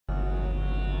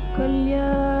कल्याणोल्लाससीमा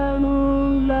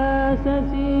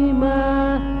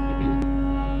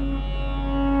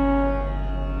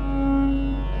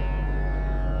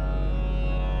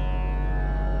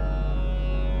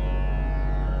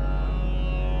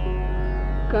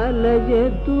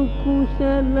कलयतु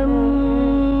कुशलम्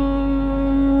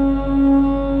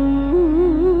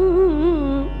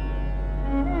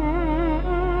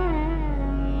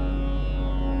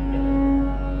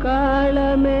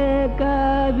कालमे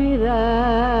काविरा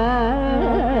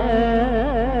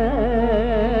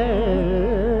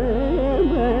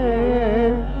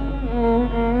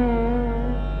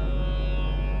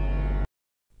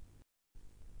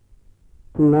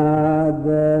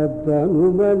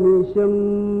नादतनुमनिशं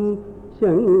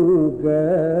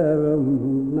शङ्करं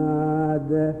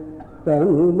नादतनुमनिशं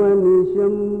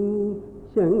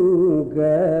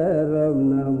शङ्करं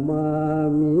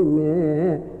नमामि मे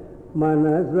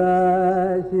मनसा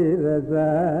शिरसा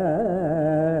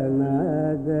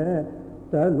नादतनुमनिशं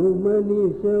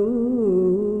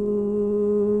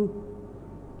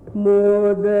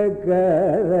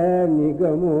मोदकर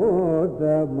निगमोदमसाम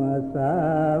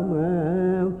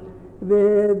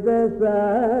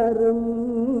वेदसारं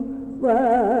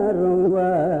वारं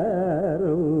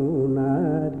वारं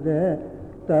नादतनुमनिशं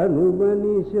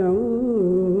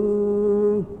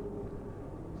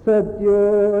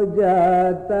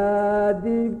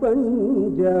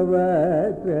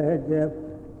सत्योजातादिपञ्चवक्रज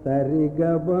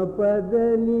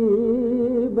सरिगमपदनी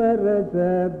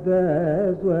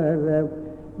वरसब्दस्वर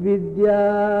विद्यालोलं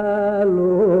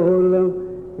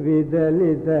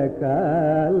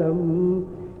विदलितकालं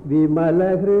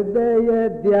विमलहृदय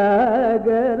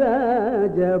त्यागराजपालं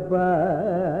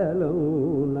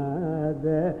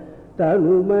नादतनुमनिशं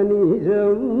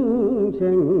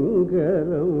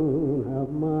शङ्करं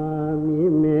नमामि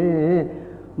मे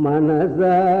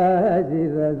मनसा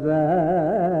शिरसा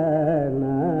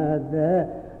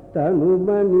नादतनुमनिशम्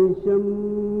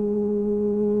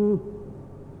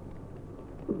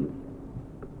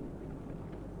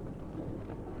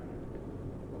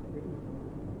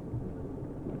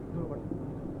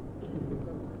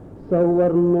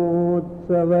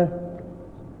सौवर्णोत्सव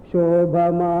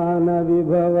शोभमान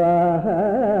विभवाः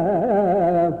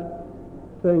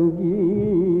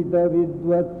संगीत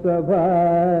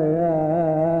विद्वत्सभाया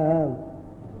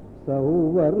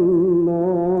सौवर्णोत्सव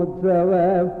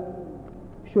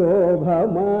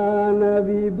शोभमान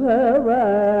विभवा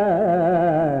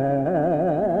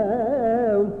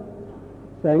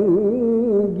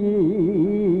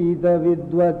संगीत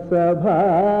विद्वत्सभा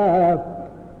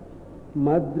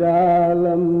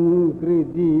मद्रालं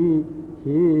कृति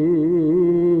ही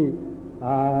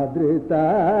आदृता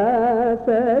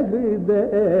सहृदयैः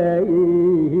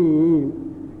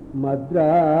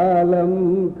मद्रालं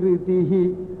कृतिः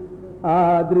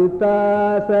आदृता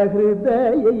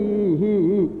सहृदयैः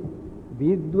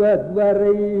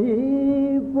विद्वद्वरैः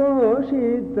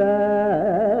पोषिता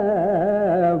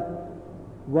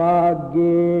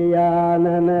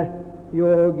वाग्गेयानन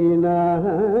योगिनः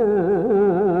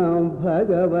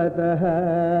भगवतः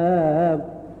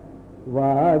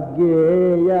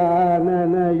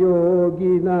वाग्गेयानन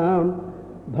योगिनां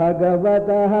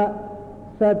भगवतः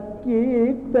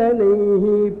सत्कीर्तनैः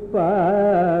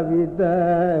पाविता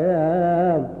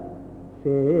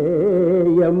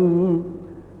सेयं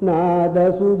नादसुधारसाकृति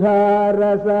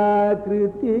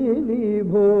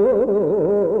विभो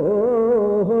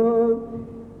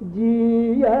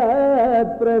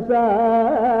जीयात् प्रसादाच्चिरं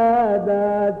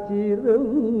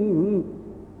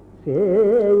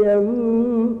सेयं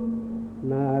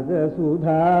नादसुधारसाकृति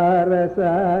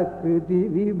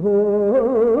विभो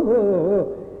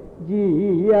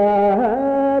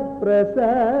जीयात्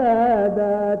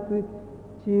प्रसादात्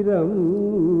चिरम्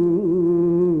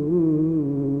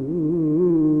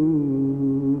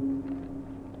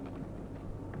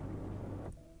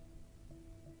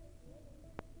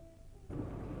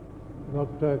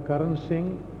Dr. Karan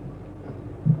Singh,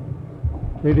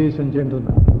 ladies and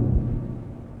gentlemen,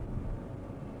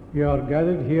 we are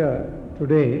gathered here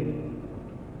today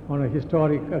on a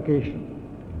historic occasion,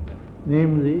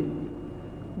 namely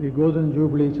the Golden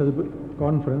Jubilee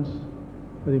Conference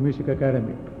of the Music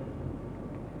Academy.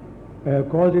 I have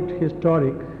called it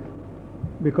historic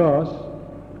because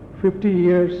 50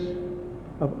 years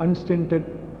of unstinted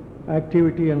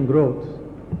activity and growth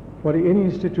for any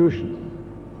institution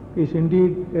is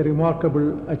indeed a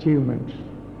remarkable achievement.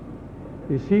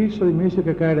 The seeds of the Music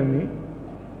Academy,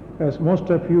 as most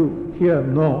of you here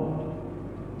know,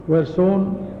 were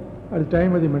sown at the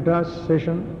time of the Madras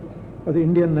session of the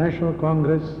Indian National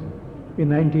Congress in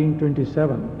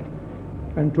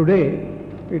 1927, and today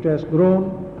it has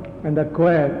grown and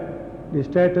acquired the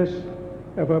status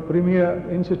of a premier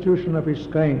institution of its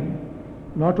kind,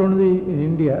 not only in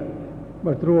India,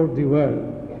 but throughout the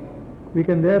world. We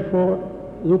can therefore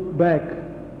look back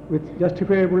with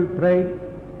justifiable pride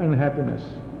and happiness.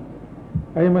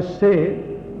 I must say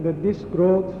that this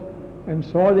growth and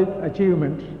solid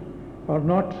achievement are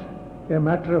not a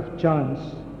matter of chance.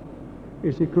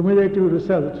 It's a cumulative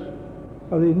result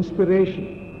of the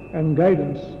inspiration and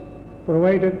guidance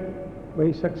provided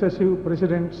by successive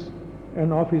presidents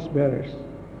and office bearers,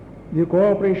 the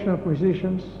cooperation of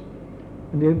musicians,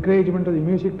 and the encouragement of the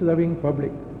music-loving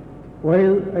public.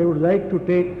 While I would like to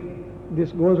take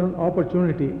this golden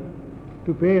opportunity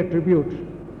to pay a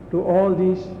tribute to all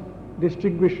these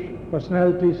distinguished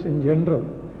personalities in general,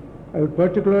 I would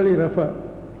particularly refer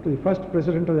to the first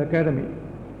president of the Academy,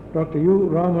 Dr. U.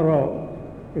 Rama Rao,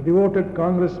 a devoted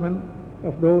congressman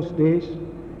of those days,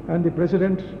 and the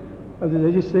president of the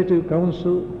Legislative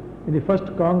Council in the first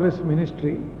Congress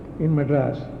Ministry in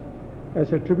Madras.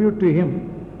 As a tribute to him,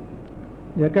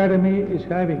 the Academy is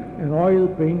having an oil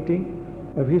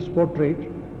painting of his portrait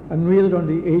unveiled on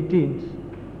the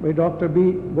 18th by Dr.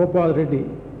 B. Gopal Reddy,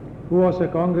 who was a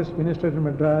Congress minister in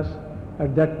Madras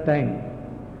at that time.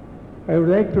 I would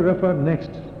like to refer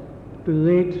next to the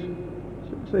late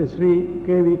Sri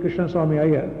K V Narayanaswamy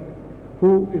Iyer,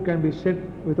 who, it can be said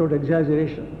without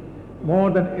exaggeration,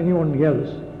 more than anyone else,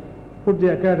 put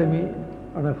the Academy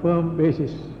on a firm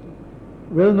basis.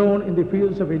 Well known in the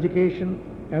fields of education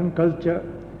and culture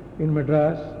in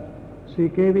Madras, Sri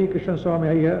K V Narayanaswamy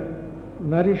Iyer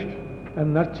nourished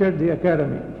and nurtured the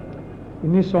Academy.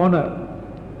 In his honor,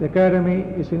 the Academy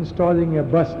is installing a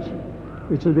bust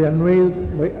which will be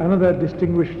unveiled by another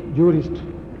distinguished jurist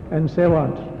and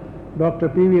savant, Dr.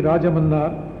 P. V. Rajam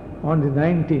on the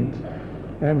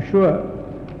 19th. I am sure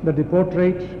that the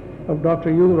portrait of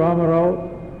Dr. U. Rama Rao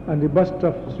and the bust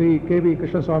of Sri K V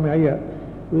Narayanaswamy Iyer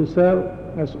will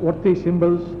serve as worthy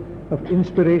symbols of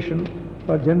inspiration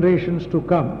for generations to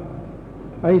come.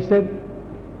 I said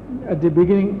at the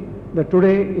beginning that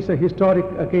today is a historic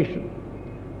occasion.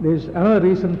 There is another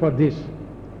reason for this.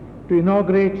 To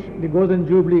inaugurate the Golden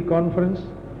Jubilee Conference,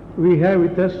 we have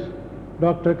with us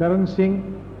Dr. Karan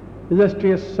Singh,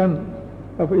 illustrious son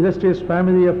of illustrious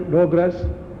family of Dogras,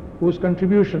 whose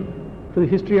contribution to the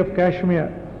history of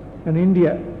Kashmir and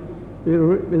India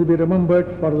will be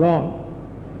remembered for long.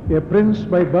 A prince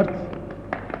by birth,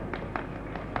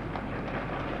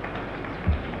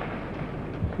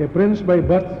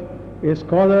 a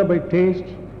scholar by taste,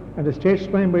 and a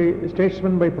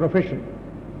statesman by profession,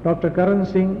 Dr. Karan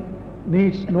Singh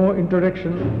needs no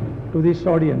introduction to this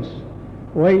audience.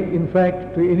 Why, in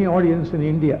fact, to any audience in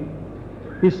India?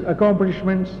 His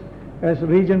accomplishments as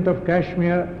Regent of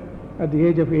Kashmir at the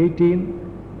age of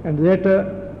 18 and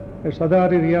later as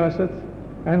Sadari Riyasat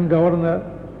and Governor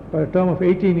for a term of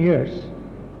 18 years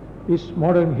is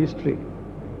modern history.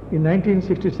 In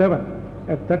 1967,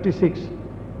 at 36,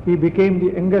 he became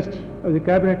the youngest of the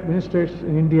cabinet ministers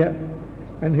in India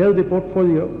and held the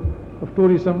portfolio of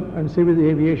tourism and civil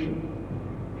aviation.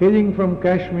 Hailing from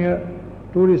Kashmir,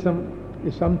 tourism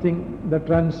is something that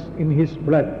runs in his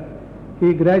blood.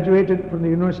 He graduated from the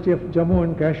University of Jammu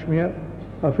and Kashmir,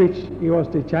 of which he was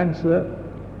the chancellor,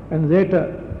 and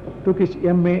later took his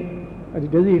MA at the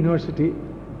Delhi University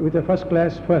with a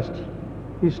first-class first.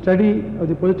 His study of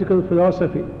the political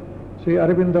philosophy, Sri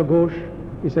Aurobindo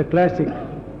Ghosh, is a classic.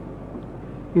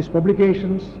 His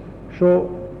publications show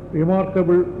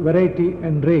remarkable variety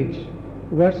and range: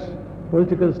 verse,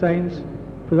 political science,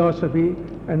 philosophy,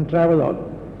 and travelogue.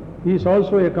 He is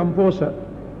also a composer,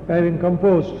 having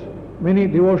composed many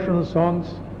devotional songs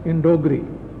in Dogri.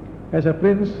 As a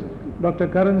prince, Dr.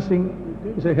 Karan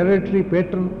Singh is a hereditary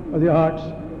patron of the arts,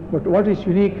 but what is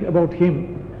unique about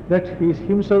him that he is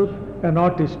himself an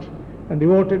artist and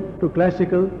devoted to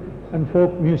classical and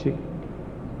folk music.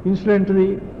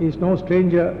 Incidentally, he is no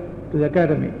stranger to the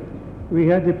Academy. We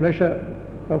had the pleasure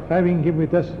of having him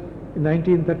with us in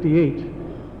 1938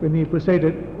 when he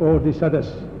presided over the Sadas.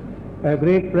 I have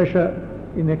great pleasure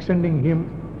in extending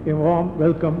him a warm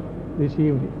welcome this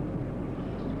evening.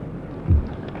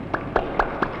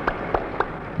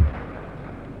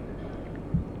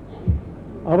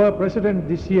 Our president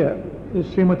this year is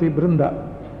Smt T Brinda.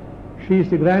 She is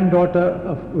the granddaughter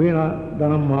of Veena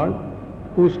Dhanammal,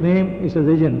 whose name is a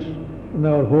legend in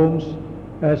our homes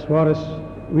as far as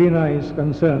Veena is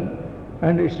concerned,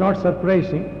 and it's not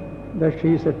surprising that she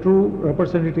is a true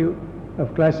representative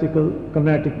of classical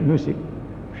Carnatic music.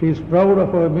 She is proud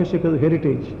of our musical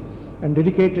heritage and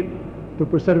dedicated to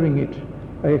preserving it.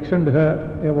 I extend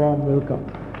her a warm welcome.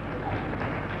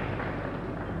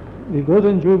 The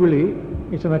Golden Jubilee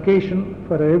is an occasion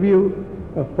for a review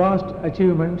of past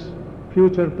achievements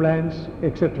future plans,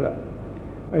 etc.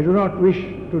 I do not wish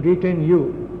to detain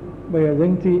you by a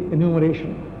lengthy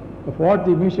enumeration of what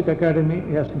the Music Academy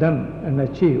has done and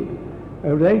achieved.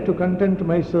 I would like to content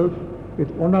myself with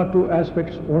one or two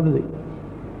aspects only.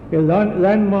 A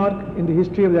landmark in the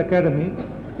history of the Academy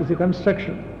is the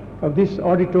construction of this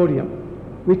auditorium,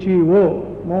 which we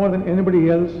owe more than anybody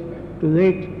else to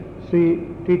late Sri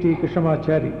T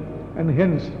Krishnamachari, and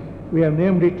hence we have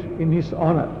named it in his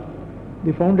honor.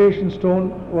 The foundation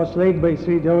stone was laid by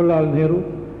Sri Jawaharlal Nehru.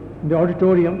 The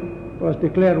auditorium was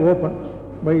declared open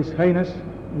by His Highness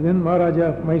then Maharaja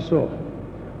of Mysore.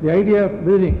 The idea of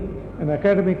building an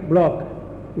academic block,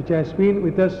 which has been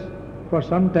with us for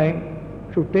some time,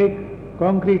 should take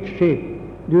concrete shape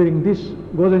during this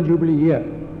Golden Jubilee year,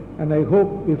 and I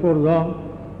hope before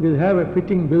long we'll have a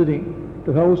fitting building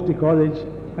to house the college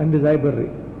and the library.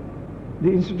 The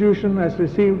institution has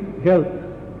received help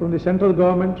from the central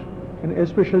government and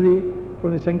especially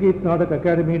from the Sangeet Natak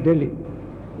Academy, Delhi.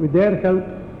 With their help,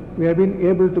 we have been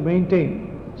able to maintain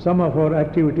some of our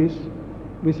activities.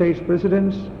 Besides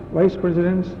presidents, vice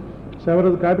presidents,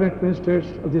 several cabinet ministers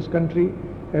of this country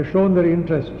have shown their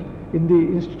interest in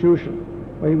the institution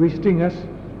by visiting us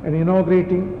and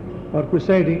inaugurating or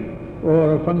presiding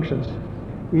over our functions.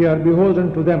 We are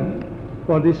beholden to them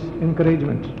for this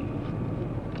encouragement.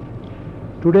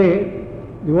 Today,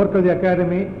 the work of the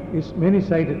Academy is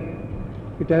many-sided.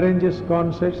 It arranges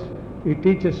concerts, it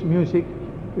teaches music,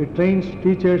 it trains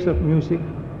teachers of music,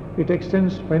 it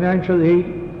extends financial aid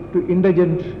to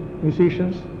indigent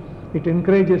musicians, it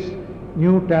encourages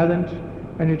new talent,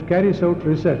 and it carries out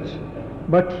research.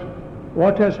 But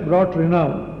what has brought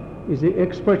renown is the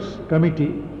experts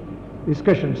committee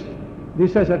discussions.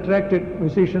 This has attracted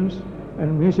musicians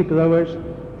and music lovers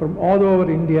from all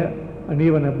over India and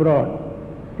even abroad,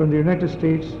 from the United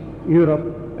States, Europe,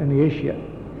 and Asia.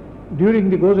 During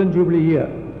the Golden Jubilee year,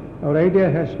 our idea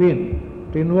has been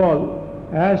to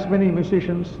involve as many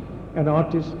musicians and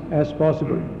artists as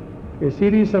possible. A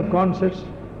series of concerts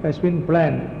has been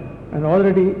planned, and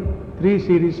already 3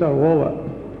 series are over.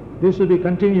 This will be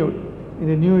continued in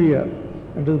the new year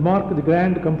and will mark the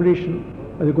grand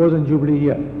completion of the Golden Jubilee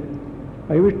year.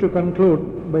 I wish to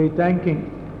conclude by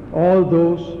thanking all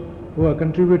those who have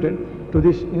contributed to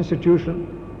this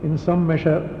institution in some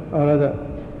measure or other,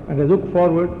 and I look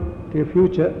forward to a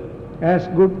future as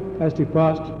good as the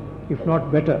past, if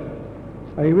not better.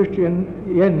 I wish to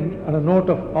end on a note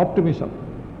of optimism.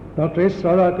 Dr. S.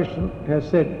 Radhakrishnan has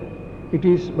said, it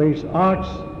is by its arts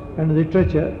and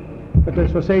literature that a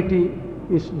society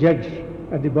is judged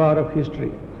at the bar of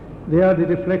history. They are the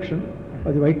reflection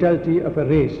of the vitality of a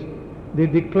race. They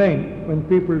decline when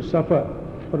people suffer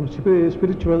from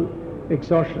spiritual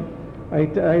exhaustion. I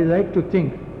like to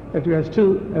think that we are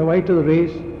still a vital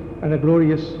race and a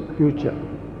glorious future.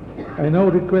 I now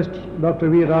request Dr.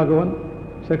 V.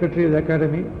 Raghavan, Secretary of the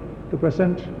Academy, to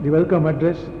present the welcome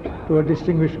address to a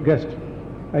distinguished guest.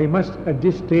 I must at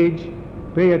this stage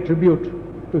pay a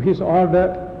tribute to his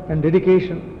ardor and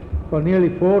dedication for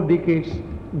nearly 4 decades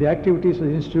in the activities of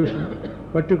the institution,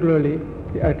 particularly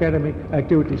the academic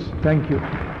activities. Thank you.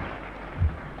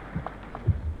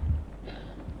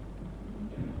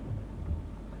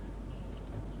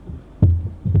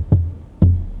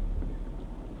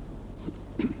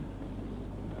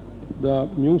 The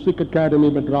Music Academy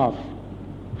Madras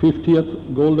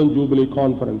 50th Golden Jubilee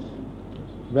Conference.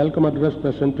 Welcome address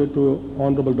presented to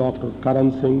Honorable Dr.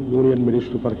 Karan Singh, Union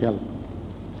Minister for Health.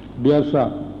 Dear Sir,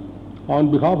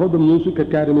 on behalf of the Music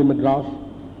Academy Madras,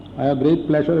 I have great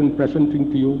pleasure in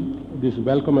presenting to you this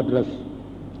welcome address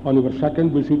on your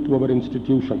second visit to our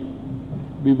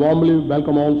institution. We warmly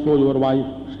welcome also your wife,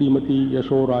 Smt T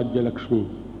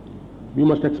We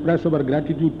must express our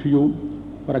gratitude to you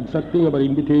for accepting our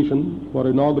invitation for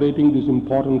inaugurating this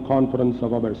important conference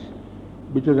of ours,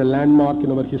 which is a landmark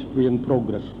in our history and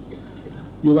progress.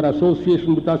 Your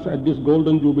association with us at this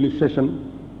Golden Jubilee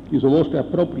session is most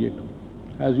appropriate,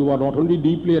 as you are not only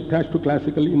deeply attached to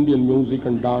classical Indian music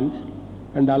and dance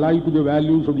and alive to the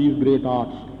values of these great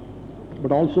arts,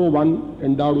 but also one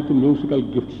endowed with musical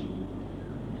gifts.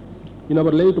 In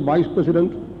our late Vice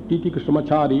President T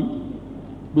Krishnamachari,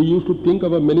 we used to think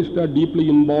of a minister deeply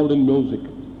involved in music,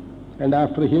 and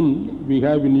after him we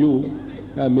have in you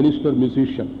a minister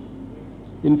musician.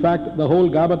 In fact, the whole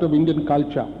gamut of Indian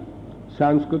culture,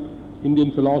 Sanskrit,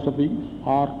 Indian philosophy,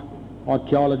 art,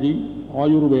 archaeology,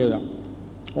 Ayurveda,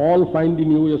 all find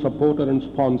in you a supporter and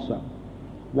sponsor.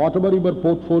 Whatever your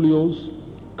portfolios,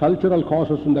 cultural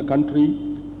causes in the country,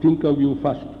 think of you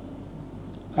first.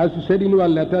 As you said in your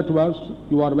letter to us,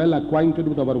 you are well acquainted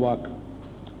with our work.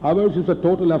 Ours is a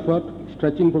total effort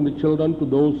stretching from the children to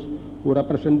those who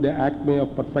represent the acme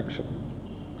of perfection.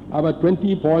 Our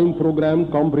 20-point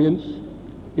program comprehends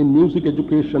in music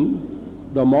education,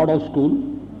 the model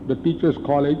school, the teachers'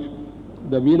 college,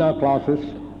 the Veena classes,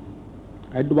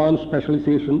 advanced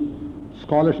specialization,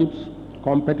 scholarships,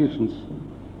 competitions.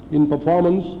 In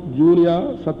performance,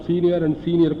 junior, sub-senior and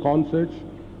senior concerts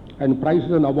and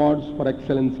prizes and awards for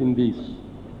excellence in these.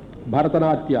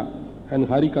 Bharatanatyam and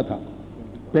Harikatha,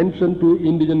 pension to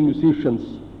indigenous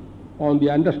musicians on the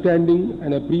understanding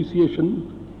and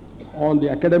appreciation, on the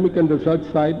academic and research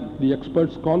side, the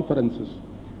experts' conferences,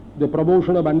 the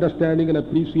promotion of understanding and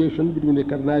appreciation between the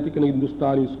Carnatic and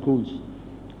Hindustani schools,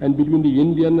 and between the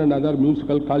Indian and other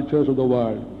musical cultures of the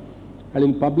world, and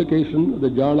in publication, the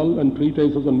journal and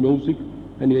treatises on music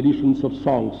and editions of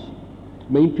songs,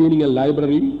 maintaining a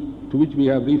library to which we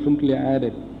have recently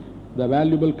added the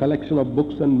valuable collection of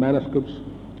books and manuscripts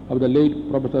of the late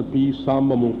Professor P.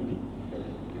 BrindaMukthi.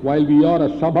 While we are a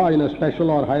Sabha in a special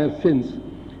or higher sense,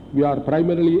 we are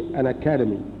primarily an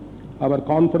academy. Our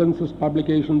conferences,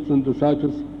 publications and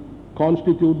researches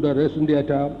constitute the raison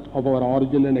d'etre of our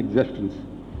origin and existence.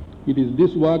 It is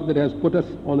this work that has put us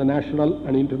on the national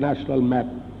and international map,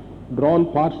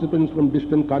 drawn participants from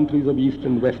distant countries of East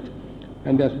and West,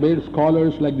 and has made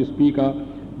scholars like the speaker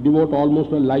devote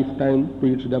almost a lifetime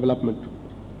to its development.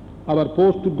 Our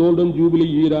post-Golden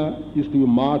Jubilee era is to be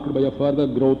marked by a further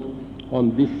growth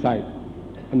on this side,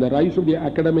 and the rise of the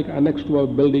academic annex to our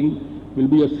building will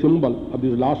be a symbol of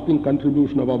this lasting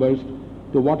contribution of ours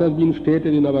to what has been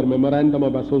stated in our Memorandum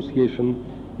of Association,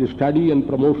 the study and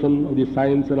promotion of the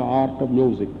science and art of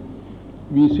music.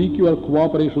 We seek your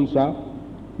cooperation, sir,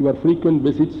 your frequent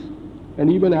visits, and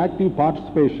even active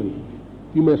participation.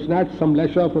 You may snatch some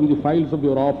leisure from the files of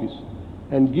your office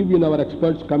and give in our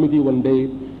experts committee one day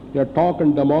a talk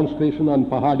and demonstration on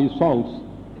Pahadi songs.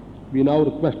 We now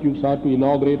request you, sir, to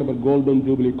inaugurate our Golden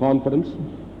Jubilee Conference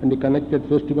and the connected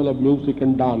Festival of Music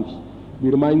and Dance. We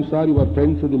remind, sir, you are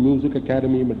friends of the Music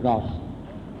Academy, Madras.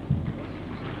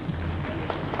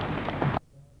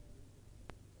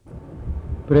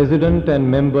 President and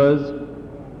members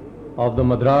of the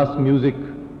Madras Music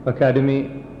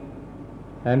Academy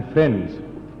and friends,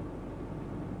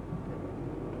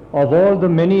 of all the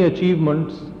many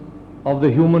achievements of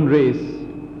the human race,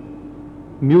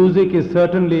 music is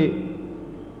certainly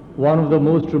one of the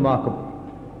most remarkable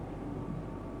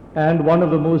and one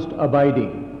of the most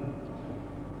abiding.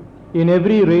 In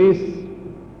every race,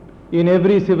 in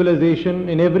every civilization,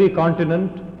 in every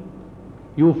continent,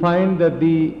 you find that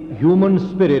the human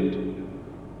spirit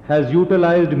has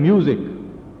utilized music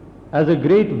as a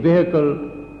great vehicle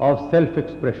of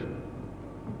self-expression.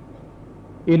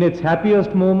 In its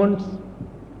happiest moments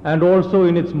and also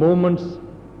in its moments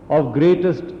of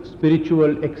greatest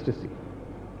spiritual ecstasy.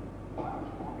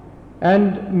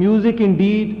 And music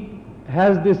indeed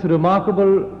has this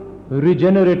remarkable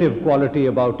regenerative quality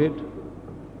about it.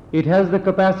 It has the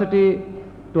capacity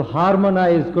to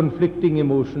harmonize conflicting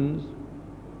emotions.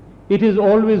 It is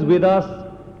always with us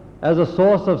as a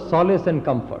source of solace and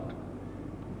comfort.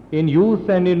 In youth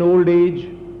and in old age,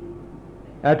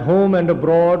 at home and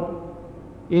abroad,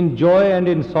 in joy and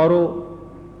in sorrow,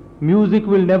 music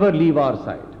will never leave our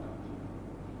side.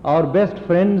 Our best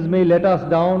friends may let us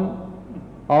down,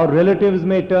 our relatives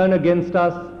may turn against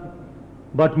us,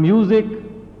 but music,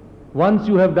 once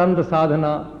you have done the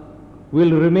sadhana,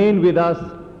 will remain with us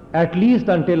at least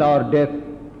until our death,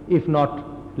 if not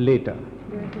later.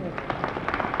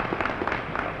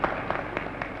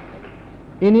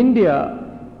 In India,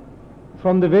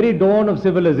 from the very dawn of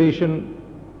civilization,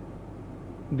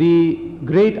 the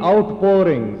great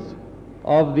outpourings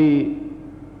of the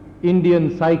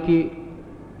Indian psyche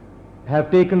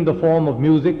have taken the form of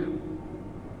music.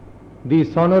 The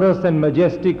sonorous and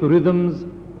majestic rhythms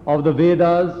of the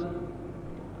Vedas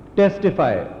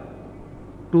testify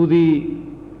to the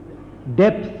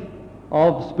depth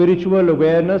of spiritual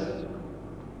awareness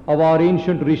of our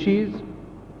ancient rishis,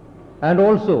 and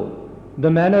also the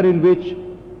manner in which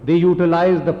they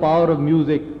utilize the power of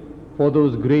music for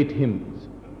those great hymns.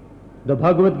 The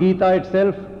Bhagavad Gita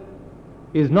itself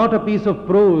is not a piece of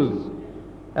prose,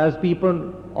 as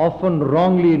people often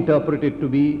wrongly interpret it to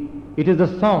be. It is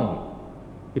a song.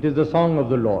 It is the song of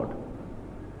the Lord.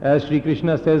 As Sri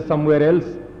Krishna says somewhere else,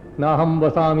 Naham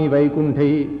vasami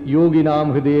vaikunthai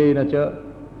yoginam hridayena cha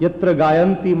yatra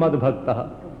gayanti mad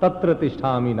bhaktaha tatra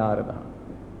tisthami narada.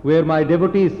 Where my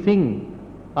devotees sing,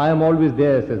 I am always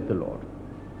there, says the Lord.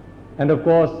 And of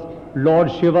course, Lord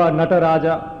Shiva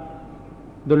Nataraja,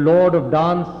 the Lord of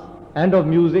dance and of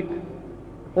music,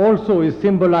 also is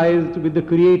symbolized with the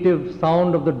creative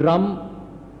sound of the drum,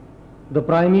 the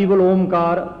primeval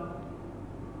Omkar,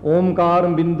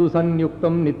 Omkaram bindu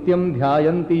sanyuktam nityam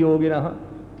dhyayanti yoginah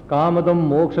kamadam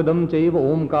mokshadam chaiva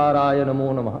omkaraya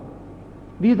namo namaha.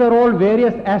 These are all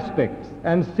various aspects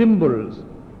and symbols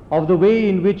of the way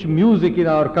in which music in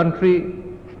our country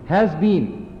has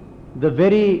been the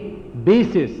very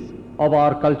basis of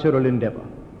our cultural endeavor.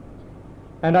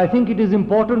 And I think it is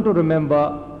important to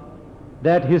remember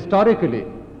that historically,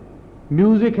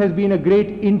 music has been a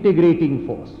great integrating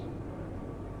force,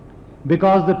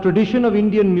 because the tradition of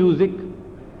Indian music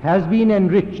has been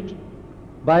enriched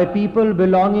by people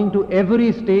belonging to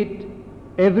every state,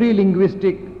 every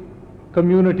linguistic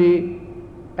community,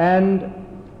 and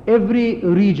every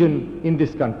region in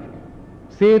this country.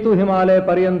 Setu Himalaya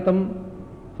Paryantam,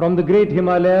 from the great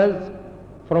Himalayas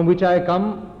from which I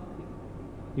come.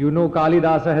 You know,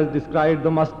 Kalidasa has described the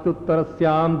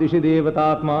Mastuttarasyam Dishi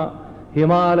Devatatma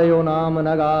Himalayo Nam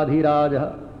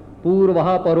Nagadhiraja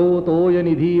Purvaha Parotoya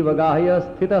Nidhi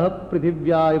Vagahya Sthitaha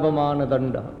Prithivya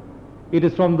Ivamanadanda. It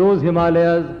is from those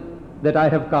Himalayas that I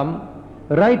have come,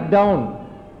 right down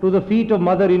to the feet of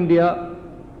Mother India,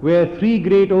 where three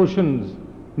great oceans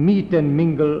meet and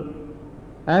mingle,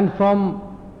 and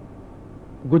from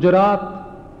Gujarat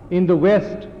in the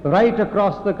west, right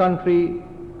across the country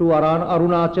to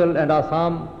Arunachal and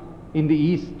Assam in the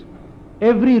east.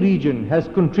 Every region has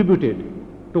contributed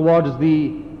towards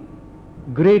the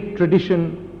great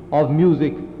tradition of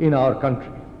music in our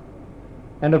country.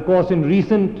 And of course, in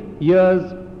recent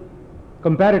years,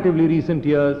 comparatively recent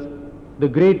years, the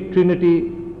great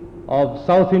trinity of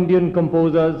South Indian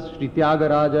composers, Sri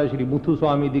Tyagaraja, Sri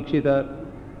Muthuswami Dikshitar,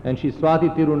 and Sri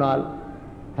Swati Tirunal,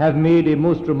 have made a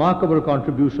most remarkable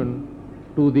contribution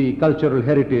to the cultural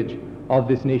heritage of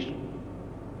this nation.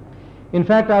 In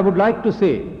fact, I would like to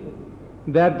say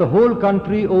that the whole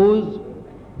country owes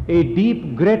a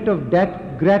deep debt of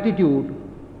gratitude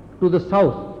to the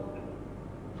South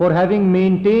for having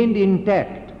maintained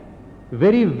intact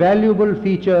very valuable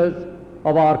features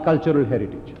of our cultural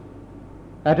heritage.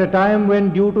 At a time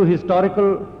when, due to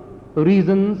historical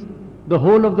reasons, the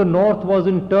whole of the North was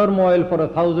in turmoil for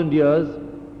 1,000 years,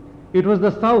 it was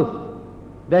the South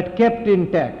that kept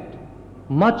intact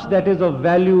much that is of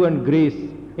value and grace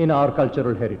in our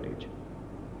cultural heritage.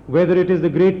 Whether it is the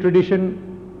great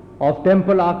tradition of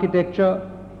temple architecture,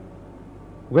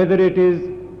 whether it is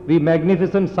the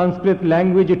magnificent Sanskrit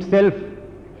language itself,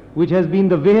 which has been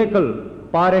the vehicle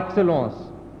par excellence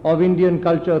of Indian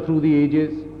culture through the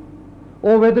ages,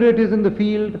 or whether it is in the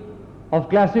field of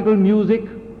classical music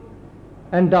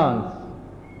and dance,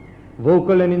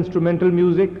 vocal and instrumental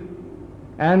music,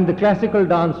 and the classical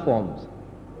dance forms,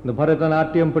 the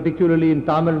Bharatanatyam particularly in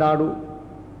Tamil Nadu,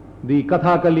 the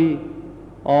Kathakali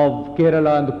of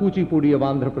Kerala and the Kuchipudi of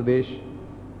Andhra Pradesh.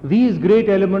 These great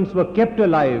elements were kept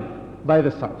alive by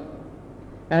the South,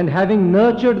 and having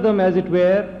nurtured them, as it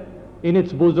were, in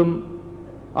its bosom,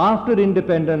 after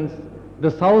independence, the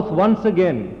South once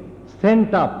again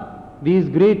sent up these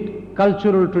great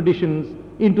cultural traditions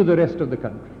into the rest of the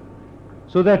country.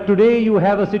 So that today you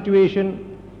have a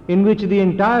situation in which the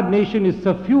entire nation is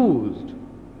suffused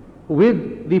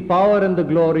with the power and the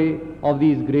glory of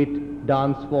these great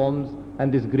dance forms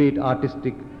and this great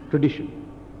artistic tradition.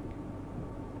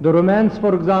 The romance,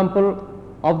 for example,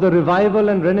 of the revival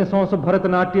and renaissance of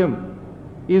Bharatanatyam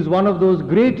is one of those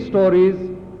great stories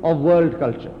of world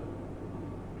culture.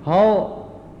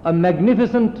 How a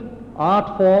magnificent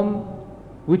art form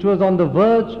which was on the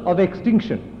verge of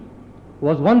extinction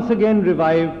was once again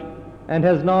revived and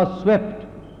has now swept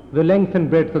the length and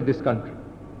breadth of this country.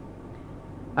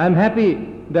 I am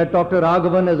happy that Dr.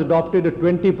 Raghavan has adopted a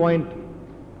 20-point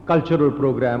cultural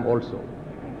program also,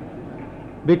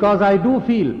 because I do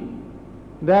feel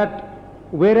that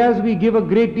whereas we give a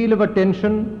great deal of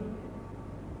attention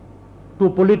to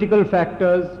political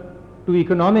factors, to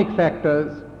economic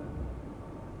factors,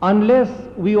 unless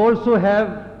we also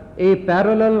have a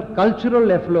parallel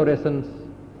cultural efflorescence,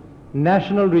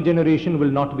 national regeneration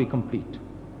will not be complete.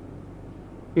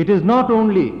 It is not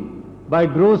only by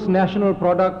gross national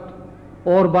product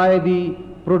or by the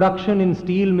production in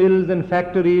steel mills and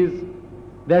factories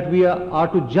that we are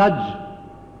to judge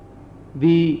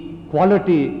the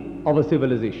quality of a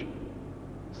civilization.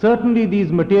 Certainly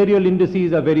these material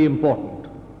indices are very important,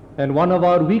 and one of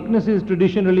our weaknesses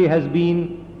traditionally has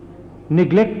been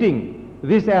neglecting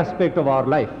this aspect of our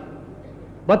life.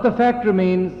 But the fact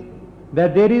remains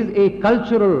that there is a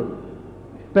cultural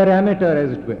parameter,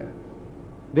 as it were.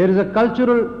 There is a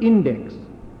cultural index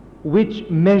which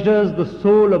measures the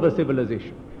soul of a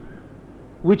civilization,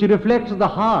 which reflects the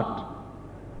heart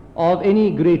of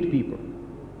any great people.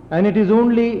 And it is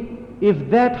only if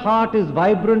that heart is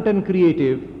vibrant and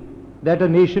creative that a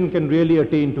nation can really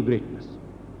attain to greatness.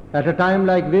 At a time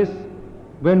like this,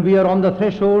 when we are on the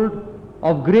threshold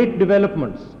of great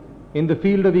developments in the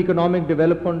field of economic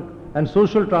development and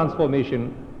social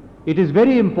transformation, it is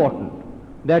very important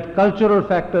that cultural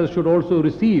factors should also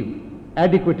receive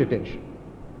adequate attention.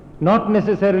 Not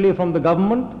necessarily from the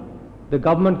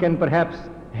government can perhaps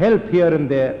help here and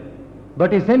there,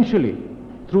 but essentially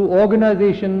through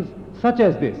organizations such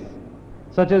as this,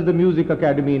 such as the Music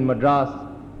Academy in Madras,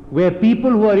 where people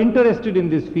who are interested in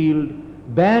this field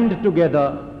band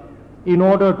together in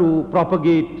order to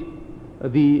propagate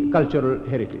the cultural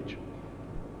heritage.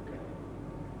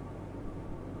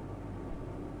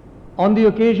 On the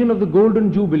occasion of the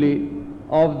Golden Jubilee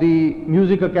of the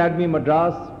Music Academy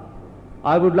Madras,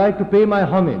 I would like to pay my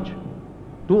homage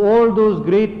to all those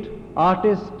great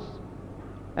artists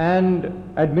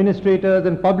and administrators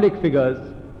and public figures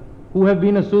who have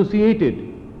been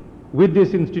associated with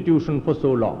this institution for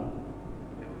so long.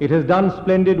 It has done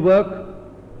splendid work,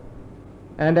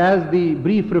 and as the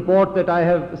brief report that I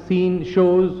have seen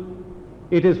shows,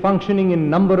 it is functioning in a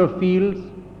number of fields.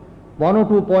 One or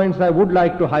two points I would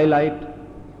like to highlight: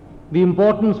 the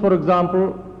importance, for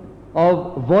example,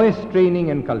 of voice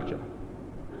training and culture.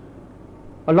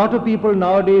 A lot of people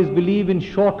nowadays believe in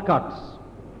shortcuts,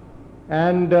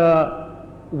 and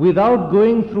without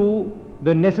going through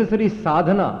the necessary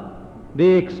sadhana,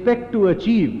 they expect to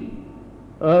achieve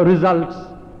results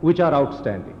which are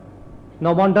outstanding.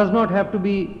 Now, one does not have to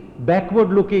be backward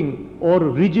looking or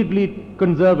rigidly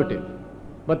conservative,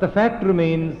 but the fact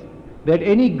remains that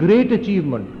any great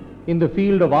achievement in the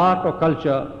field of art or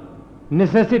culture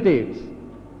necessitates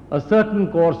a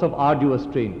certain course of arduous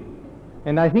training.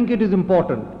 And I think it is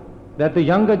important that the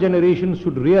younger generation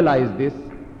should realize this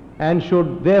and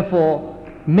should therefore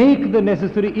make the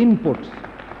necessary inputs,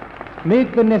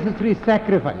 make the necessary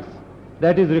sacrifice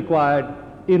that is required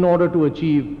in order to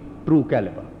achieve true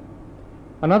caliber.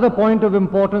 Another point of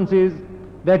importance is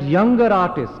that younger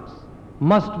artists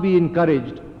must be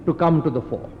encouraged to come to the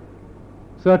fore.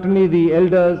 Certainly the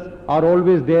elders are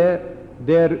always there,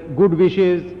 their good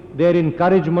wishes, their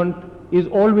encouragement is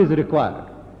always required.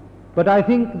 But I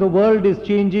think the world is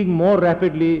changing more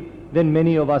rapidly than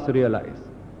many of us realize.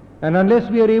 And unless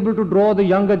we are able to draw the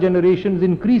younger generations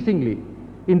increasingly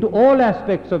into all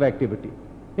aspects of activity,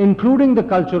 including the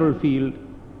cultural field,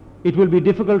 it will be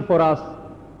difficult for us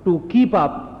to keep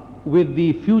up with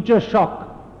the future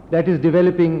shock that is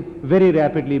developing very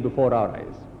rapidly before our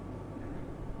eyes.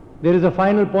 There is a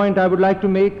final point I would like to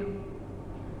make.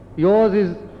 Yours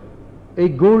is a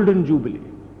golden jubilee.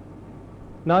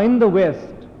 Now, in the West,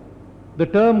 the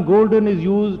term golden is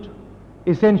used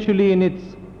essentially in its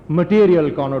material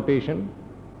connotation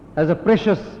as a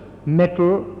precious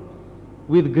metal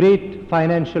with great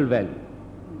financial value.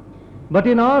 But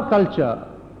in our culture,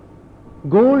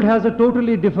 gold has a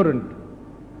totally different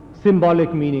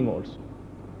symbolic meaning also.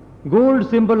 Gold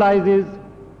symbolizes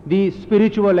the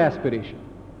spiritual aspiration.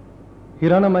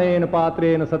 Hiranamayena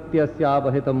patrena satyasya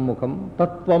vahitam mukham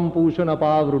tattvam pushana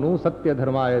pavrunu satya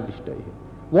dharmaya dishtaye.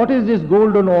 What is this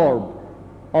golden orb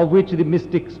of which the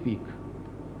mystics speak?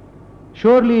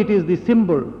 Surely it is the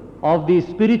symbol of the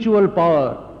spiritual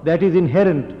power that is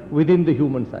inherent within the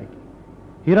human psyche.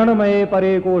 Hiranamaye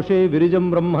pare koshe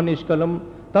virijam brahma nishkalam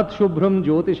tat shubhram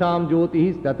jyotisham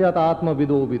jyotihis tatyat atma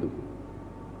vido vidu.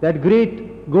 That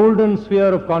great golden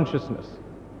sphere of consciousness,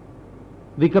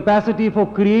 the capacity for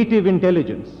creative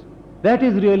intelligence, that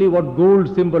is really what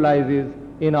gold symbolizes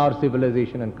in our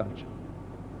civilization and culture.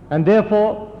 And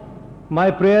therefore,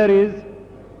 my prayer is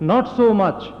not so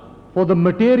much for the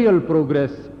material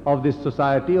progress of this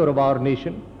society or of our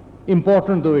nation,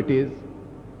 important though it is,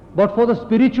 but for the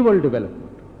spiritual development.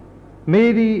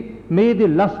 May the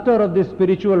luster of this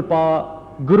spiritual power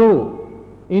grow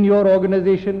in your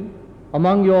organization,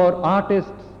 among your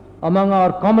artists, among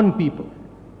our common people.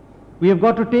 We have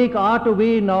got to take art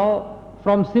away now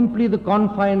from simply the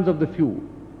confines of the few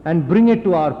and bring it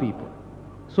to our people,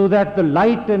 so that the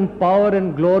light and power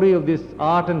and glory of this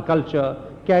art and culture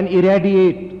can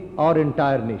irradiate our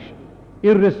entire nation,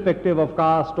 irrespective of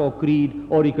caste or creed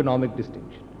or economic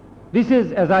distinction. This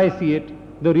is, as I see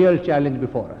it, the real challenge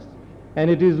before us. And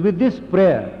it is with this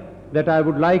prayer that I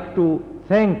would like to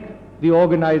thank the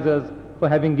organizers for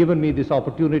having given me this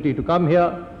opportunity to come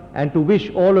here, and to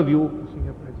wish all of you.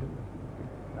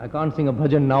 I can't sing a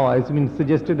bhajan now. It's been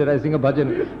suggested that I sing a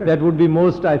bhajan. That would be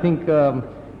most, I think,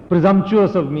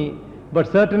 presumptuous of me.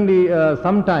 But certainly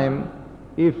sometime,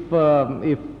 if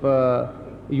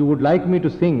you would like me to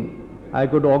sing, I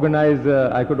could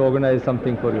organize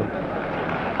something for you.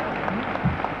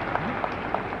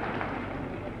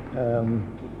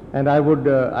 And I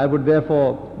would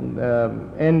therefore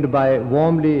end by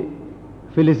warmly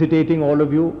felicitating all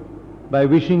of you, by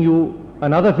wishing you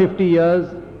another 50 years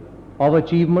of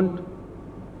achievement.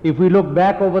 If we look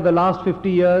back over the last 50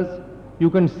 years, you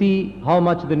can see how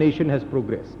much the nation has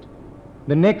progressed.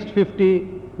 The next 50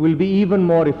 will be even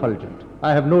more effulgent.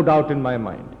 I have no doubt in my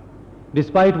mind.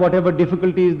 Despite whatever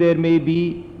difficulties there may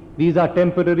be, these are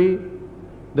temporary.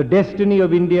 The destiny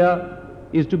of India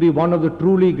is to be one of the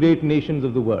truly great nations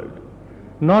of the world.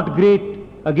 Not great,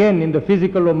 again, in the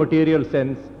physical or material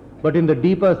sense, but in the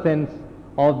deeper sense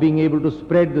of being able to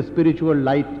spread the spiritual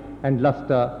light and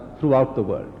luster throughout the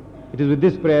world. It is with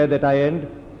this prayer that I end.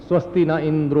 Swasti na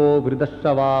indro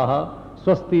vridashavaha,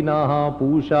 swasti naha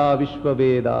pusha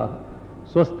vishvavedaha,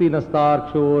 swasti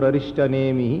nastarkshor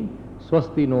arishtanemihi,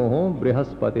 swasti noho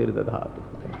brihaspatir dadhatu.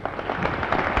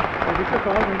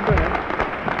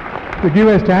 To give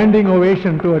a standing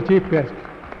ovation to our chief guest.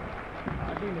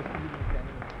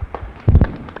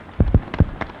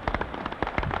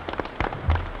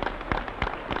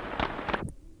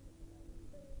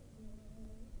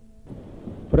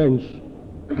 Friends,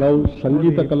 now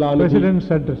Sangita Kalanidhi.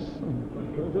 President's address.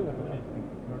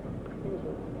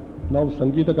 Now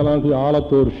Sangita Kalanidhi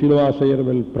Alathur Srinivasayar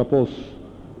will propose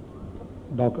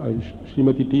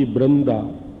Smt T Brinda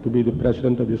to be the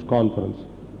president of this conference.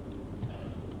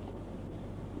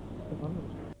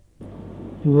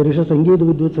 இவ்வருஷ சங்கீத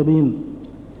வித்வத் சபையின்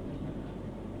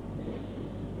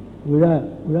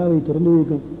விழாவை திறந்து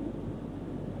வைக்கும்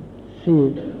ஸ்ரீ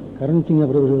கரண் சிங்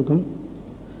அவர்களுக்கும்,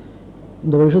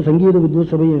 இந்த வருஷ சங்கீத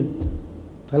வித்வத் சபையின்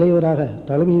தலைவராக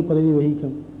தலைமை பதவி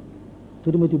வகிக்கும்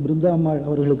திருமதி பிருந்தா அம்மாள்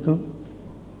அவர்களுக்கும்,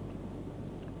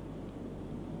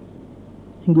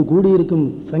 இங்கு கூடியிருக்கும்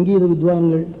சங்கீத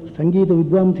வித்வான்கள், சங்கீத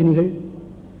வித்வாம்சினிகள்,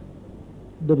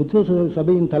 இந்த வித்வத்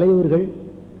சபையின் தலைவர்கள்,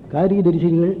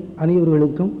 காரியதரிசிகள்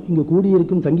அனைவர்களுக்கும், இங்கு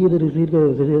கூடியிருக்கும் சங்கீத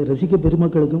ரசிக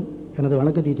பெருமக்களுக்கும் எனது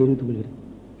வணக்கத்தை தெரிவித்துக் கொள்கிறேன்.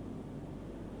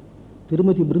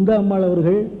 திருமதி பிருந்தா அம்மாள்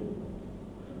அவர்கள்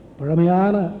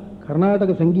பழமையான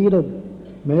கர்நாடக சங்கீத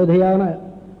மேதையான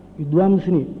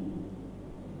வித்வாம்சினி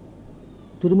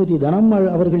திருமதி தனம்மாள்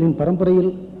அவர்களின்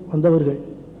பரம்பரையில் வந்தவர்கள்.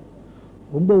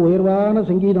 ரொம்ப உயர்வான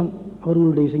சங்கீதம்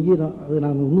அவர்களுடைய சங்கீதம். அது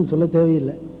நாம் இன்னும் சொல்ல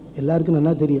தேவையில்லை, எல்லாருக்கும்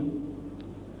நல்லா தெரியும்.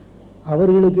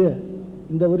 அவர்களுக்கு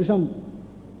இந்த வருஷம்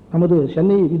நமது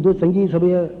சென்னை வித்வத் சங்கீத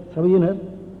சபையினர்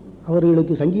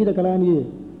அவர்களுக்கு சங்கீத கலாநிதி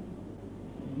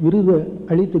விருது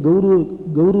அளித்து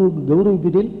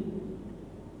கௌரவிப்பதில்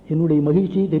என்னுடைய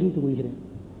மகிழ்ச்சியை தெரிவித்துக் கொள்கிறேன்.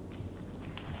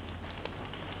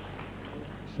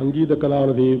 Sangita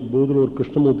Kalanidhi Budulur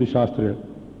Krishnamurti Shastri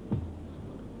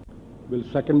will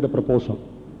second the proposal.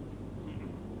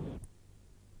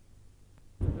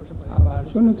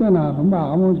 சொன்னதை நான் ரொம்ப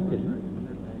ஆமோதிப்பேன்.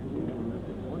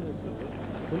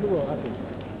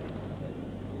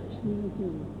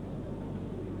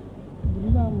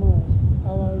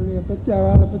 அவளை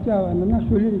பற்றி அவள் என்ன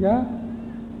சொல்லியிருக்கா,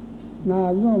 நான்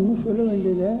அதுவும் ஒன்றும் சொல்ல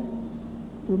வேண்டியது.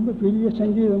 ரொம்ப பெரிய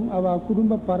சங்கீதம், அவள்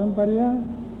குடும்ப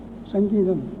பரம்பரையாக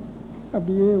சங்கீதம்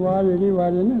அப்படியே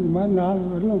வாழன்னு இந்த மாதிரி 4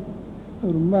 வரலும்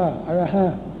ரொம்ப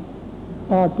அழகாக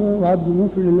பாட்டோ வாத்தியமோ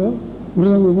பிள்ளையோ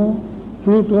மிருதங்கமோ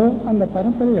ஃப்ளூட்டோ அந்த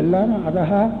பரம்பரை எல்லாரும்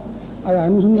அழகாக அதை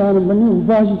அனுசந்தானம் பண்ணி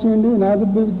உபாசிக்க வேண்டிய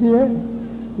நாதபக்தியை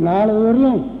 4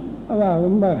 வரலும் அவள்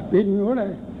ரொம்ப பெருமையோடு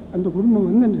அந்த குடும்பம்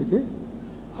வந்துருக்கு.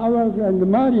 அவளுக்கு அந்த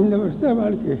மாதிரி இந்த வருஷத்தை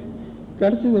அவளுக்கு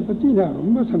கிடைச்சதை பற்றி நான்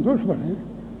ரொம்ப சந்தோஷப்படுறேன்.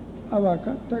 அவள்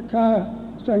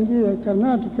சங்கீத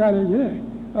கர்நாடக காலேஜில்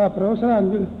அவள் ப்ரொஃபஸராக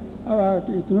இருந்து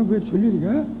அவள் இத்தனை பேர்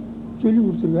சொல்லியிருக்கேன், சொல்லி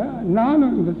கொடுத்துருக்கேன்.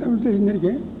 நானும் இந்த தமிழத்தில்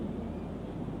இருந்திருக்கேன்.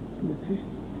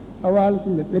 அவளுக்கு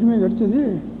இந்த பெருமை கிடைச்சது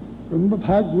ரொம்ப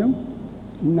பாக்கியம்.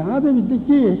 நாத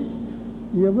வித்தைக்கு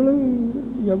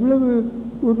எவ்வளவு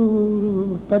ஒரு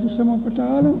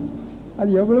பரிசிரமப்பட்டாலும் அது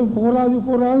எவ்வளவு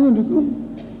போராதுன்னு இருக்கும்.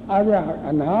 அது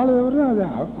 4 வரும் அது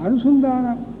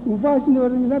அனுசந்தானம் உபாசிந்து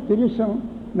வர்றதுக்கு தான் பெரிய சிரமம்.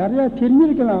 நிறையா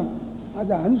தெரிஞ்சிருக்கலாம்,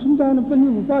 அதை அனுசந்தானம் பண்ணி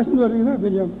உபாசிந்து வர்றதுக்கு தான்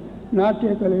பெரிய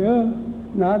நாட்டிய கலையோ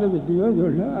நாத வித்தையோ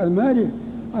இது. அது மாதிரி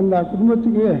அந்த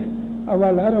குடும்பத்துக்கு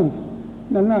அவள் எல்லாரும்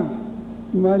நல்லா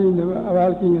இந்த மாதிரி இந்த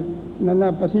அவளுக்கு நல்லா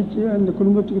பசித்து அந்த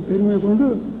குடும்பத்துக்கு பெருமை கொண்டு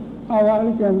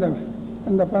அவளுக்கு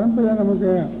அந்த பரம்பரை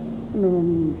நமக்கு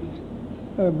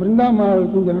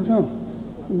பிருந்தாமாவுக்கு இந்த வருஷம்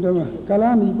இந்த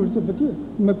கலாநிதி கொடுத்த பற்றி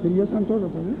ரொம்ப பெரிய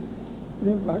சந்தோஷப்படுது.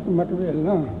 பார்க்க மற்றவை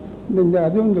எல்லாம்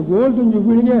அதுவும் இந்த கோல்டன்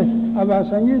ஜூபிலியே அவள்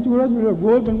சங்கீதத்து கூட சொல்ல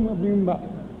கோல்டன் அப்படின்பா,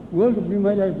 கோல்டு இப்படி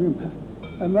மாதிரி அப்படின்பா.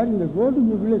 அது மாதிரி இந்த கோல்டன்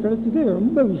ஜூபிலியே கிடைச்சது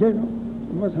ரொம்ப விசேஷம்,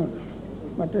 ரொம்ப சந்தோஷம்.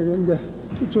 மற்ற இந்த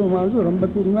உற்சவமானது ரொம்ப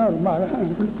பெருமையாக ரொம்ப அழகாக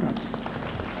நடந்துக்கிறாங்க.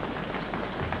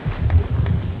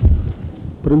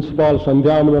 Principal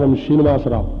Sandhyamandalam Srinivasa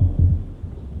Rao.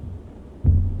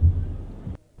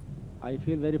 I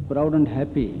feel very proud and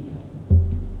happy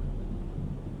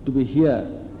to be here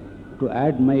to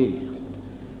add my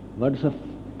words of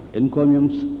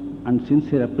encomiums and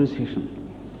sincere appreciation,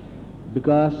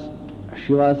 because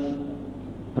she was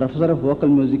professor of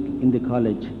vocal music in the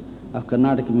College of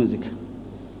Carnatic Music,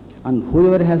 and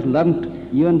whoever has learnt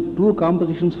even 2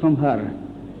 compositions from her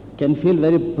can feel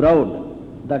very proud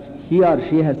that he or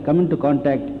she has come into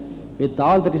contact with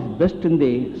all that is best in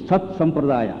the Sat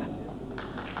Sampradaya.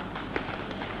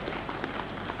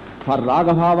 For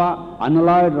Ragabhava,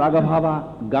 unalloyed Ragabhava,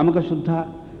 Gamaka Shuddha,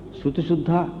 Shruti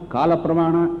Shuddha, Kala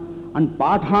Pramana, and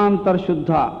Pathantar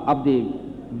Shuddha of the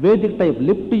Vedic type,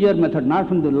 lip-to-ear method, not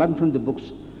from the learned from the books.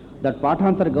 That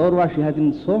Pathantar Gaurava she has in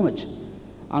so much.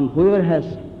 And whoever has,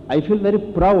 I feel very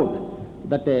proud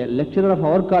that a lecturer of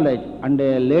our college and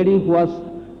a lady who was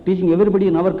teaching everybody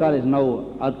in our college now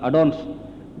adorns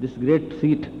this great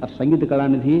seat of Sangita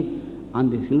Kalanidhi on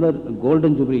the silver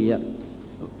golden jubilee year.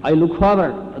 I look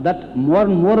forward that more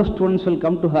and more students will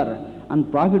come to her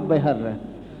and profit by her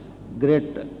great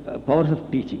powers of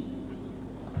teaching.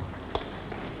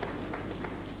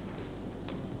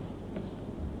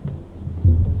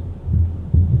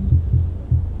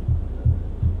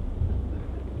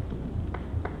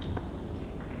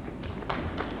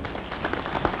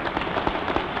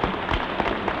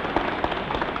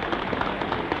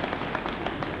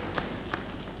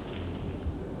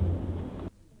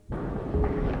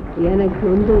 எனக்கு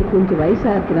கொஞ்சம்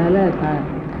வயசாகிறதுனால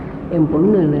என்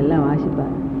பொண்ணு நல்லா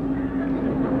வாசிப்பார்.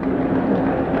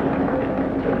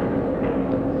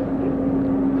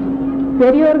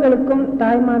 பெரியோர்களுக்கும்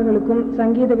தாய்மார்களுக்கும்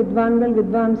சங்கீத வித்வான்கள்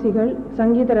வித்வாம்சிகள்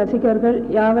சங்கீத ரசிகர்கள்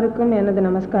யாவருக்கும் எனது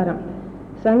நமஸ்காரம்.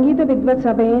 சங்கீத வித்வத்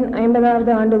சபையின்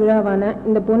 50வது ஆண்டு விழாவான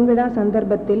இந்த பொன்விழா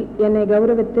சந்தர்ப்பத்தில் என்னை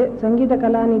கௌரவித்து சங்கீத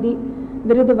கலாநிதி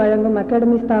விருது வழங்கும்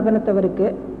அகாடமி ஸ்தாபனத்தவருக்கு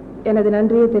எனது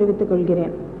நன்றியை தெரிவித்துக்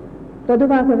கொள்கிறேன்.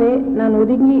 பொதுவாகவே நான்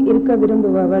ஒதுங்கி இருக்க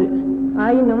விரும்புபவள்.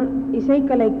 ஆயினும்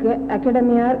இசைக்கலைக்கு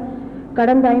அகாடமியார்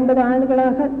கடந்த 50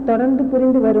 ஆண்டுகளாக தொடர்ந்து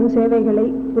புரிந்து வரும் சேவைகளை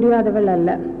புரியாதவள் அல்ல.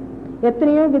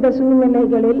 எத்தனையோ வித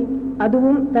சூழ்நிலைகளில்,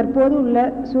 அதுவும் தற்போது உள்ள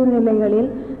சூழ்நிலைகளில்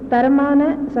தரமான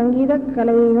சங்கீத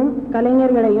கலையையும்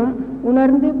கலைஞர்களையும்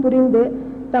உணர்ந்து புரிந்து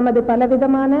தமது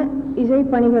பலவிதமான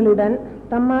இசைப்பணிகளுடன்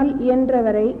தம்மால்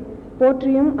இயன்றவரை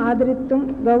போற்றியும் ஆதரித்தும்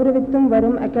கௌரவித்தும்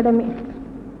வரும்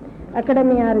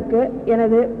அகாடமியாருக்கு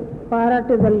எனது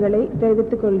பாராட்டுதல்களை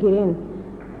தெரிவித்துக் கொள்கிறேன்.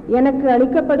 எனக்கு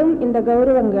அளிக்கப்படும் இந்த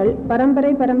கௌரவங்கள்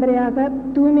பரம்பரையாக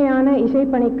தூய்மையான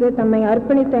இசைப்பணிக்கு தம்மை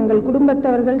அர்ப்பணித்த எங்கள்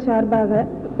குடும்பத்தவர்கள் சார்பாக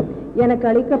எனக்கு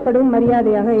அளிக்கப்படும்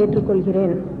மரியாதையாக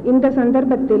ஏற்றுக்கொள்கிறேன். இந்த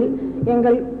சந்தர்ப்பத்தில்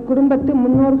எங்கள் குடும்பத்து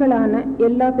முன்னோர்களான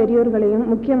எல்லா பெரியோர்களையும்,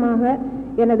 முக்கியமாக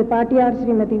எனது பாட்டியார்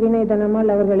ஸ்ரீமதி வினயதனம்மாள்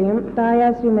அவர்களையும்,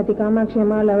 தாயார் ஸ்ரீமதி காமாட்சி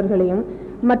அம்மாள் அவர்களையும்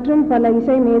மற்றும் பல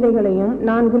இசை மேதைகளையும்,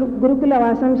 நான் குருகுல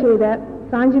வாசம் செய்த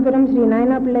காஞ்சிபுரம் ஸ்ரீ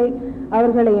நயனா பிள்ளை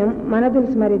அவர்களையும் மனதில்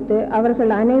ஸ்மரித்து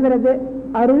அவர்கள் அனைவரது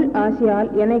அருள் ஆசியால்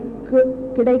எனக்கு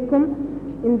கிடைக்கும்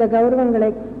இந்த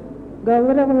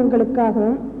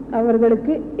கௌரவங்களுக்காகவும்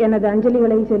அவர்களுக்கு எனது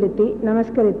அஞ்சலிகளை செலுத்தி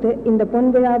நமஸ்கரித்து இந்த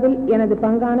பொன்விழாவில் எனது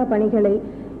பங்கான பணிகளை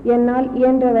என்னால்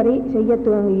இயன்றவரை செய்ய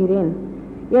துவங்குகிறேன்.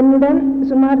 என்னுடன்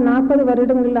சுமார் 40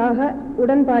 வருடங்களாக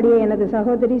உடன்பாடிய எனது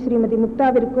சகோதரி ஸ்ரீமதி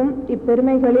முக்தாவிற்கும்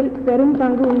இப்பெருமைகளில் பெரும்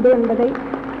பங்கு உண்டு என்பதை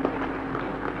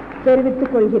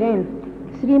தெரிவித்துக் கொள்கிறேன்.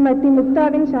 ஸ்ரீமதி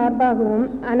முக்தாவின் சார்பாகவும்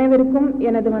அனைவருக்கும்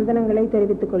எனது வந்தனங்களை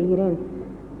தெரிவித்துக் கொள்கிறேன்.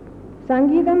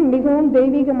 சங்கீதம் மிகவும்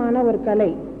தெய்வீகமான ஒரு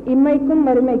கலை. இம்மைக்கும்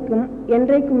மறுமைக்கும்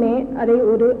என்றைக்குமே அதை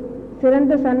ஒரு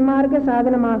சிறந்த சன்மார்க்க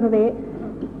சாதனமாகவே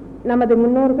நமது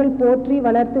முன்னோர்கள் போற்றி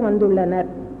வளர்த்து வந்துள்ளனர்.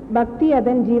 பக்தி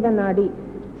அதன் ஜீவநாடி.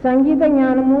 சங்கீத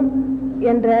ஞானமும்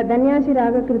என்ற தன்யாசி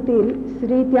ராக கிருத்தியில்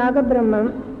ஸ்ரீ தியாக பிரம்மம்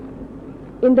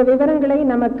இந்த விவரங்களை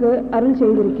நமக்கு அருள்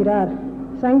செய்திருக்கிறார்.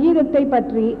 சங்கீதத்தை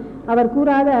பற்றி அவர்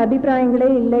கூறாத அபிப்பிராயங்களே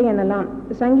இல்லை எனலாம்.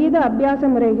 சங்கீத அபியாச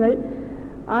முறைகள்,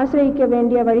 ஆசிரியிக்க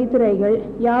வேண்டிய வழித்துறைகள்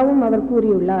யாவும் அவர்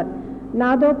கூறியுள்ளார்.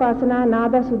 நாதோபாசனா,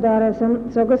 நாத சுதாரசம்,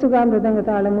 சொகசுகா மிருதங்க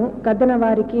தாளமு,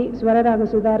 கதனவாரிக்கி, ஸ்வரராக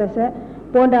சுதாரச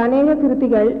போன்ற அநேக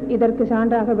கிருத்திகள் இதற்கு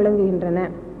சான்றாக விளங்குகின்றன.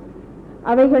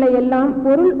 அவைகளை எல்லாம்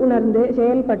பொருள் உணர்ந்து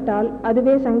செயல்பட்டால்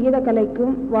அதுவே சங்கீத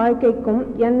கலைக்கும் வாழ்க்கைக்கும்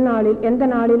எந்த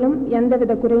நாளிலும்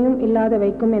எந்தவித குறையும் இல்லாத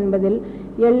வைக்கும் என்பதில்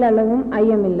எள்ளளவும்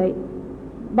ஐயமில்லை.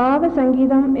 பாவ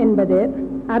சங்கீதம் என்பது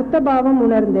அர்த்த பாவம்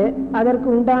உணர்ந்து அதற்கு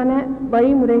உண்டான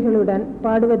வழிமுறைகளுடன்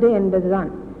பாடுவது என்பதுதான்.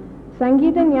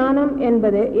 சங்கீத ஞானம்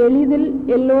என்பது எளிதில்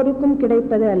எல்லோருக்கும்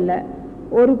கிடைப்பது அல்ல.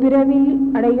 ஒரு பிறவியில்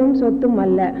அடையும் சொத்தும்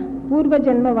அல்ல. பூர்வ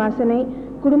ஜென்ம வாசனை,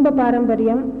 குடும்ப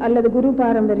பாரம்பரியம் அல்லது குரு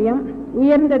பாரம்பரியம்,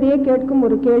 உயர்ந்ததையே கேட்கும்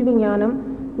ஒரு கேள்வி ஞானம்,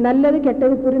 நல்லது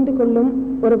கெட்டது புரிந்து கொள்ளும்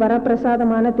ஒரு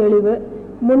வரப்பிரசாதமான தெளிவு,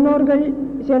 முன்னோர்கள்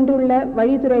சென்றுள்ள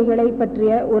வழித்துறைகளை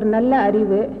பற்றிய ஒரு நல்ல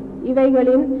அறிவு,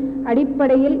 இவைகளின்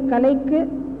அடிப்படையில் கலைக்கு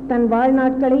தன்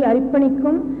வாழ்நாட்களை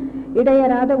அர்ப்பணிக்கும்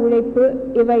இடையறாத உழைப்பு,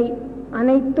 இவை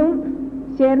அனைத்தும்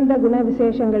சேர்ந்த குண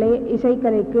விசேஷங்களே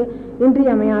இசைக்கலைக்கு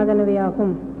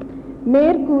இன்றியமையாதனவையாகும்.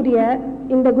 மேற்கூறிய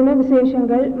இந்த குண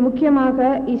விசேஷங்கள் முக்கியமாக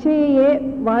இசையையே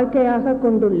வாழ்க்கையாக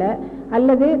கொண்டுள்ள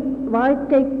அல்லது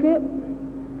வாழ்க்கைக்கு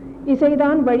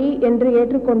இசைதான் வழி என்று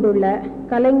ஏற்றுக்கொண்டுள்ள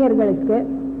கலைஞர்களுக்கு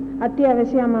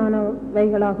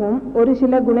அத்தியாவசியமானவைகளாகவும் ஒரு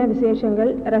சில குண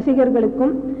விசேஷங்கள்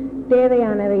ரசிகர்களுக்கும்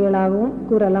தேவையானவைகளாகவும்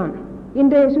கூறலாம்.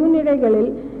 இன்றைய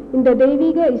சூழ்நிலைகளில் இந்த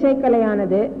தெய்வீக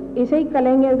இசைக்கலையானது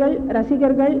இசைக்கலைஞர்கள்,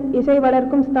 ரசிகர்கள், இசை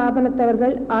வளர்க்கும்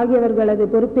ஸ்தாபனத்தவர்கள் ஆகியவர்களது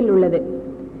பொறுப்பில் உள்ளது.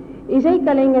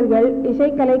 இசைக்கலைஞர்கள்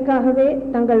இசைக்கலைக்காகவே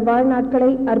தங்கள்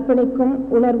வாழ்நாட்களை அர்ப்பணிக்கும்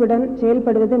உணர்வுடன்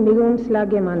செயல்படுவது மிகவும்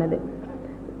சிலாகியமானது.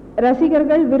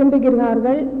 ரசிகர்கள்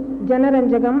விரும்புகிறார்கள்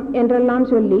ஜனரஞ்சகம் என்றெல்லாம்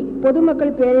சொல்லி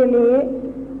பொதுமக்கள் பேரிலேயே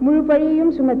முழு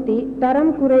பழியும் சுமத்தி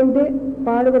தரம் குறைந்து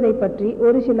பாடுவதை பற்றி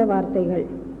ஒரு சில வார்த்தைகள்.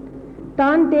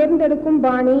 தான் தேர்ந்தெடுக்கும்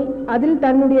பாணி, அதில்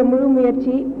தன்னுடைய முழு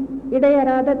முயற்சி,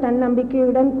 இடையறாத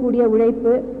தன்னம்பிக்கையுடன் கூடிய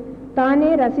உழைப்பு,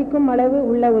 தானே ரசிக்கும் அளவு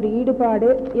உள்ள ஒரு ஈடுபாடு,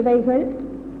 இவைகள்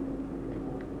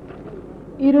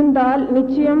இருந்தால்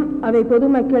நிச்சயம் அவை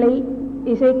பொதுமக்களை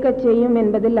இசைக்கச் செய்யும்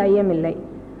என்பதில் ஐயமில்லை.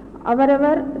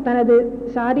 அவரவர் தனது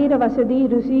சாரீர வசதி,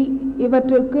 ருசி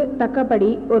இவற்றிற்கு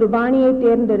தக்கபடி ஒரு பாணியை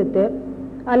தேர்ந்தெடுத்து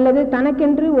அல்லது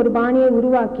தனக்கென்று ஒரு பாணியை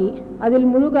உருவாக்கி அதில்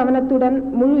முழு கவனத்துடன்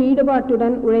முழு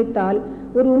ஈடுபாட்டுடன் உழைத்தால்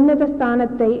ஒரு உன்னத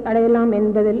ஸ்தானத்தை அடையலாம்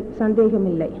என்பதில்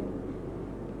சந்தேகமில்லை.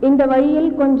 இந்த வழியில்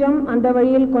கொஞ்சம் அந்த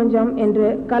வழியில் கொஞ்சம் என்று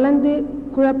கலந்து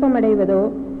குழப்பமடைவதோ,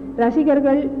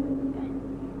 ரசிகர்கள்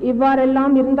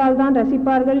இவ்வாறெல்லாம் இருந்தால்தான்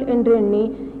ரசிப்பார்கள் என்று எண்ணி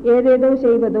ஏதேதோ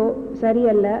செய்வதோ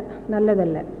சரியல்ல,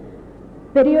 நல்லதல்ல.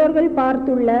 பெரியோர்கள்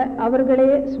பார்த்துள்ள,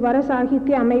 அவர்களே ஸ்வர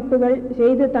சாகித்ய அமைப்புகள்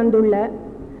செய்து தந்துள்ள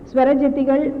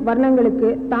ஸ்வரஜதிகள் வர்ணங்களுக்கு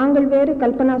தாங்கள் வேறு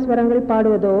கல்பனா ஸ்வரங்கள்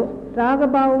பாடுவதோ,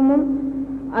 ராகபாவமும்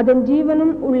அதன்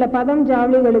ஜீவனும் உள்ள பதம்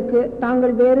ஜாவளிகளுக்கு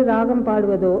தாங்கள் வேறு ராகம்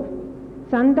பாடுவதோ,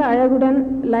 சந்த அழகுடன்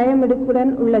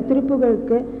லயமெடுக்குடன் உள்ள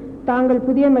திருப்புகளுக்கு தாங்கள்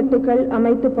புதிய மெட்டுக்கள்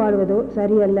அமைத்து பாடுவதோ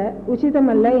சரியல்ல,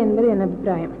 உச்சிதமல்ல என்பது என்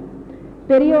அபிப்பிராயம்.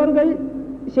 பெரியோர்கள்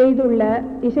செய்துள்ள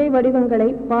இசை வடிவங்களை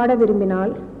பாட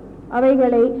விரும்பினால்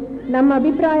அவைகளை நம்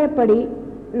அபிப்பிராயப்படி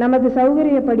நமது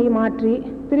சௌகரியப்படி மாற்றி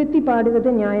திருத்தி பாடுவது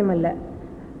நியாயமல்ல.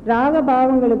 ராக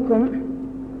பாவங்களுக்கும்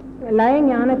லய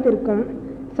ஞானத்திற்கும்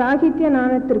சாகித்ய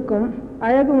ஞானத்திற்கும்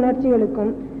அழகு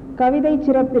உணர்ச்சிகளுக்கும் கவிதை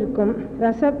சிறப்பிற்கும்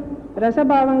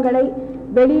ரசபாவங்களை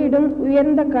வெளியிடும்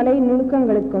உயர்ந்த கலை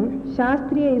நுணுக்கங்களுக்கும்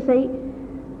சாஸ்திரிய இசை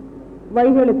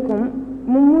வழிகளுக்கும்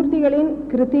மும்மூர்த்திகளின்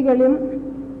கிருதிகளும்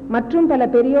மற்றும் பல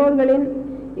பெரியோர்களின்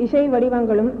இசை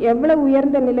வடிவங்களும் எவ்வளவு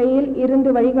உயர்ந்த நிலையில் இருந்து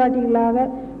வழிகாட்டிகளாக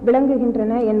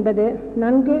விளங்குகின்றன என்பது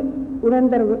நன்கு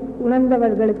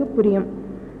உணர்ந்தவர்களுக்கு புரியும்.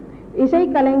 இசை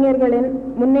கலைஞர்களின்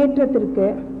முன்னேற்றத்திற்கு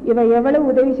இவை எவ்வளவு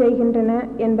உதவி செய்கின்றன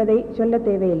என்பதை சொல்ல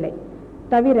தேவையில்லை.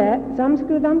 தவிர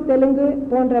சம்ஸ்கிருதம், தெலுங்கு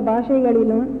போன்ற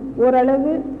பாஷைகளிலும்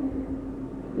ஓரளவு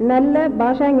நல்ல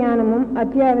பாஷா ஞானமும்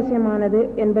அத்தியாவசியமானது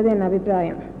என்பது என்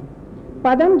அபிப்பிராயம்.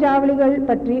 பதம் ஜாவளிகள்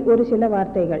பற்றி ஒரு சில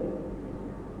வார்த்தைகள்.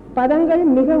 பதங்கள்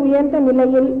மிக உயர்ந்த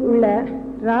நிலையில் உள்ள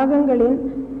ராகங்களின்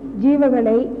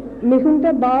ஜீவகளை மிகுந்த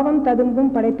பாவம்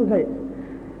ததும்பும் படைப்புகள்,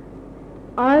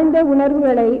 ஆழ்ந்த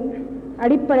உணர்வுகளை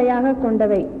அடிப்படையாக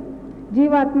கொண்டவை,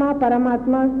 ஜீவாத்மா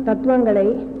பரமாத்மா தத்துவங்களை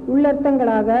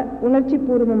உள்ளர்த்தங்களாக உணர்ச்சி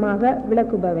பூர்வமாக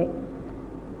விளக்குபவை.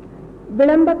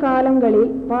 விளம்ப காலங்களில்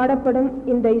பாடப்படும்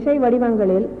இந்த இசை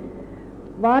வடிவங்களில்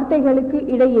வார்த்தைகளுக்கு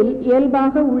இடையில்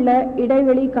இயல்பாக உள்ள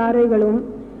இடைவெளி காரைகளும்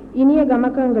இனிய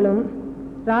கமக்கங்களும்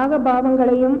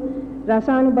ராகபாவங்களையும்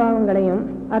ரசானுபாவங்களையும்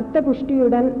அர்த்த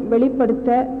புஷ்டியுடன் வெளிப்படுத்த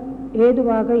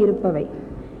ஏதுவாக இருப்பவை.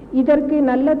 இதற்கு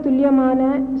நல்ல துல்லியமான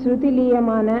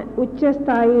ஸ்ருதிலீயமான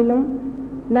உச்சஸ்தாயிலும்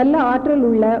நல்ல ஆற்றல்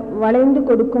உள்ள வளைந்து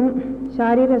கொடுக்கும்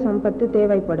சாரீர சம்பத்து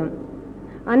தேவைப்படும்.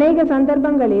 அநேக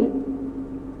சந்தர்ப்பங்களில்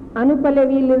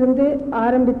அனுபல்லவியிலிருந்து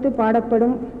ஆரம்பித்து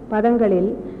பாடப்படும் பதங்களில்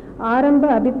ஆரம்ப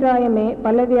அபிப்பிராயமே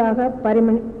பல்லவியாக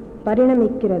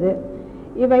பரிணமிக்கிறது.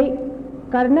 இவை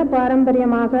கர்ண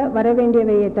பாரம்பரியமாக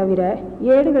வரவேண்டியவையே தவிர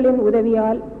ஏடுகளின்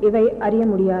உதவியால் இவை அறிய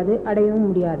முடியாது, அடையவும்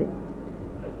முடியாது.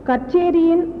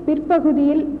 கச்சேரியின்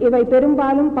பிற்பகுதியில் இவை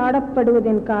பெரும்பாலும்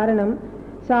பாடப்படுவதன் காரணம்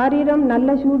சாரீரம்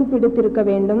நல்ல சூடு பிடித்திருக்க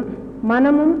வேண்டும்,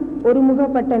 மனமும்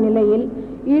ஒருமுகப்பட்ட நிலையில்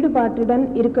ஈடுபாட்டுடன்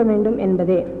இருக்க வேண்டும்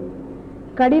என்பதே.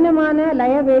 கடினமான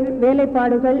லய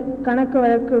வேலைப்பாடுகள் கணக்கு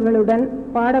வழக்குகளுடன்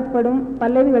பாடப்படும்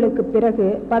பல்லவிகளுக்கு பிறகு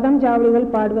பதம் ஜாவளிகள்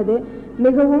பாடுவது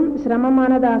மிகவும்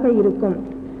சிரமமானதாக இருக்கும்.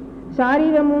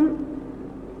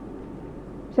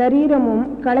 சரீரமும்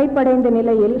களைப்படைந்த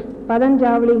நிலையில்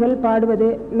பதஞ்சாவளிகள் பாடுவது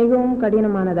மிகவும்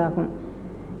கடினமானதாகும்.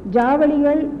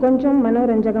 ஜாவளிகள் கொஞ்சம்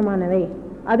மனோரஞ்சகமானவை.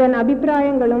 அதன்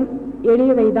அபிப்பிராயங்களும்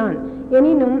எளியவைதான்.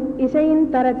 எனினும் இசையின்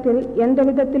தரத்தில் எந்த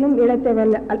விதத்திலும்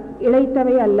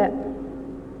இழைத்தவை அல்ல.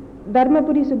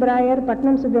 தர்மபுரி சுப்பராயர்,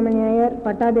 பட்னம் சுப்பிரமணியர்,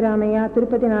 பட்டாபிராமையா,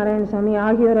 திருப்பதி நாராயணசாமி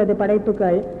ஆகியோரது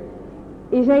படைப்புகள்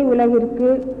இசை உலகிற்கு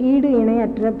ஈடு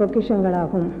இணையற்ற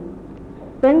பொக்கிஷங்களாகும்.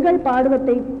 பெண்கள்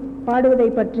பாடுவதை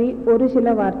பற்றி ஒரு சில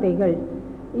வார்த்தைகள்.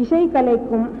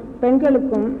 இசைக்கலைக்கும்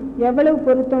பெண்களுக்கும் எவ்வளவு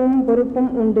பொருத்தமும் பொறுப்பும்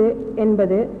உண்டு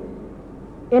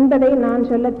என்பதை நான்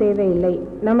சொல்ல தேவையில்லை.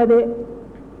 நமது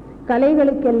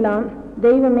கலைகளுக்கெல்லாம்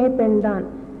தெய்வமே பெண்தான்.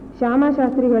 சியாமா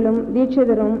சாஸ்திரிகளும்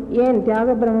தீட்சிதரும் ஏன்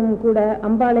தியாகபிரமும் கூட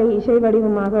அம்பாளை இசை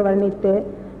வடிவமாக வர்ணித்து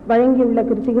வழங்கியுள்ள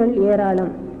கிருதிகள்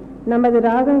ஏராளம். நமது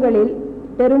ராகங்களில்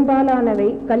பெரும்பாலானவை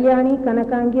கல்யாணி,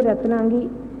 கனகாங்கி, ரத்னாங்கி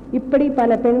இப்படி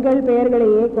பல பெண்கள்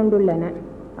பெயர்களையே கொண்டுள்ளன.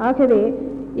 ஆகவே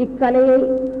இக்கலையை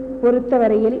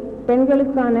பொறுத்தவரையில்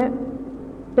பெண்களுக்கான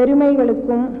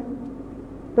பெருமைகளுக்கும்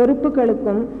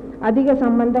பொறுப்புகளுக்கும் அதிக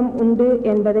சம்பந்தம் உண்டு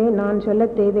என்பதை நான் சொல்ல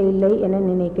தேவையில்லை என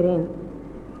நினைக்கிறேன்.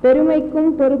 பெருமைக்கும்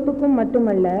பொறுப்புக்கும்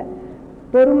மட்டுமல்ல,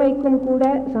 பொறுமைக்கும் கூட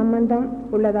சம்பந்தம்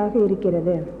உள்ளதாக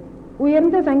இருக்கிறது.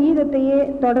 உயர்ந்த சங்கீதத்தையே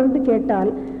தொடர்ந்து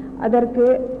கேட்டால் அதற்கு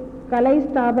கலை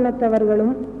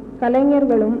ஸ்தாபனத்தவர்களும்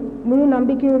கலைஞர்களும் முழு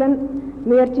நம்பிக்கையுடன்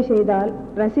முயற்சி செய்தால்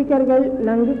ரசிகர்கள்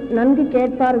நன்கு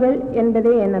கேட்பார்கள்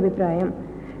என்பதே என் அபிப்பிராயம்.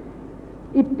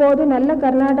 இப்போது நல்ல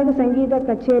கர்நாடக சங்கீத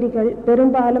கச்சேரிகள்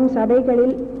பெரும்பாலும்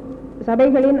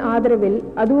சபைகளின் ஆதரவில்,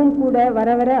 அதுவும் கூட வர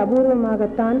வர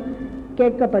அபூர்வமாகத்தான்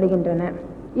கேட்கப்படுகின்றன.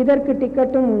 இதற்கு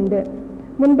டிக்கெட்டும் உண்டு.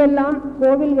 முன்பெல்லாம்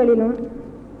கோவில்களிலும்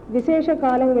விசேஷ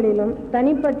காலங்களிலும்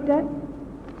தனிப்பட்ட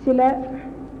சில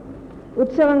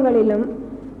உற்சவங்களிலும்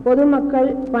பொதுமக்கள்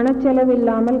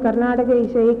பணச்செலவில்லாமல் கர்நாடக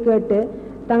இசையை கேட்டு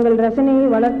தங்கள் ரசனையை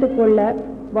வளர்த்து கொள்ள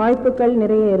வாய்ப்புகள்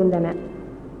நிறைய இருந்தன.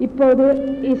 இப்போது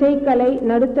இசைக்கலை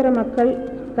நடுத்தர மக்கள்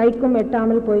கைக்கும்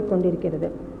எட்டாமல் போய்கொண்டிருக்கிறது.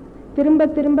 திரும்ப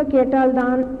திரும்ப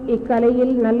கேட்டால்தான்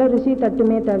இக்கலையில் நல்ல ருசி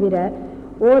தட்டுமே தவிர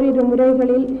ஓரிரு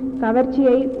முறைகளில்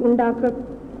கவர்ச்சியை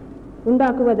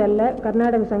உண்டாக்குவதல்ல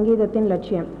கர்நாடக சங்கீதத்தின்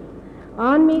லட்சியம்.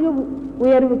 ஆன்மீக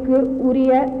உயர்வுக்கு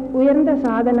உயர்ந்த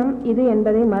சாதனம் இது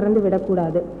என்பதை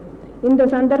மறந்துவிடக்கூடாது. இந்த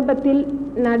சந்தர்ப்பத்தில்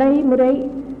நடைமுறை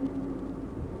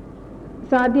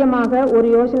சாத்தியமாக ஒரு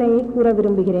யோசனையை கூற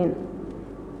விரும்புகிறேன்.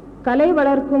 கலை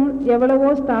வளர்க்கும் எவ்வளவோ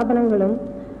ஸ்தாபனங்களும்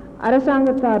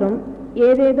அரசாங்கத்தாரும்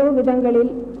ஏதேதோ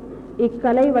விதங்களில்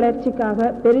இக்கலை வளர்ச்சிக்காக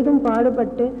பெரிதும்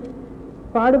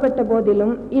பாடுபட்ட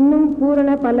போதிலும் இன்னும் பூரண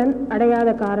பலன் அடையாத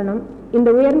காரணம் இந்த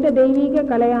உயர்ந்த தெய்வீக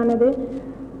கலையானது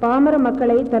பாமர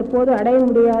மக்களை தற்போது அடைய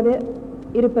முடியாது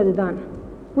இருப்பதுதான்.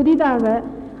 புதிதாக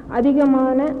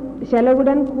அதிகமான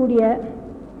செலவுடன்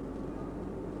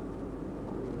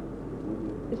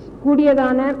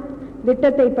கூடியதான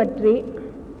திட்டத்தை பற்றி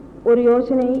ஒரு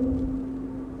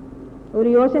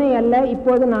யோசனை அல்ல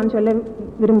இப்போது நான் சொல்ல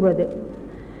விரும்புவது.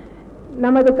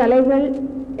 நமது கலைகள்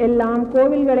எல்லாம்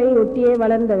கோவில்களை ஒட்டியே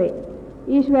வளர்ந்தவை,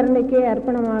 ஈஸ்வரனுக்கே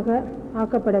அர்ப்பணமாக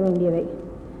ஆக்கப்பட வேண்டியவை.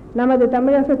 நமது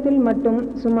தமிழகத்தில் மட்டும்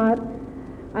சுமார்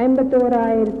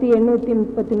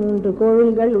 51,833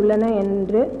 கோவில்கள் உள்ளன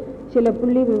என்று சில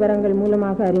புள்ளி விவரங்கள்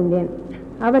மூலமாக அறிந்தேன்.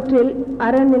 அவற்றில்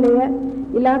அறநிலைய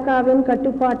இலாக்காவின்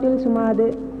கட்டுப்பாட்டில் சுமார்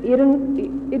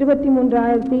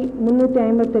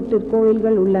 23,358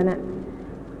 கோவில்கள் உள்ளன.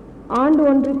 ஆண்டு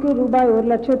ஒன்றுக்கு ரூபாய்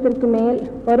 1,00,000க்கு மேல்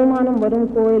வருமானம் வரும்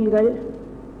கோவில்கள்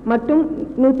மட்டும்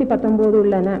 119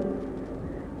 உள்ளன.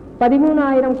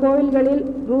 13,000 கோவில்களில்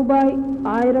ரூபாய்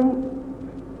 1,000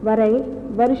 வரை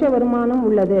வருஷ வருமானம்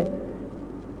உள்ளது.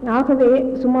 ஆகவே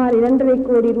சுமார் 2.5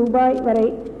 கோடி ரூபாய் வரை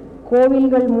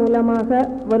கோவில்கள் மூலமாக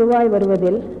வருவாய்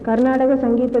வருவதில் கர்நாடக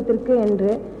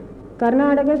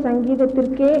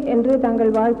சங்கீதத்திற்கே என்று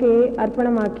தங்கள் வாழ்க்கையை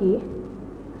அர்ப்பணமாக்கி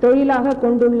தொழிலாக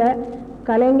கொண்டுள்ள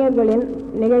கலைஞர்களின்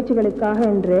நிகழ்ச்சிகளுக்காக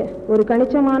என்று ஒரு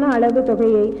கணிசமான அளவு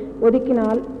தொகையை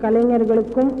ஒதுக்கினால்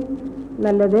கலைஞர்களுக்கும்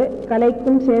நல்லது,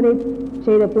 கலைக்கும் சேவை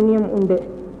செய்த புண்ணியம் உண்டு.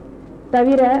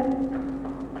 தவிர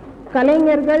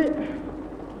கலைஞர்கள்,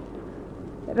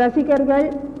 ரசிகர்கள்,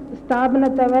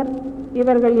 ஸ்தாபனத்தவர்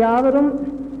இவர்கள் யாவரும்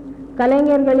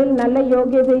கலைஞர்களில் நல்ல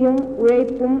யோகியதையும்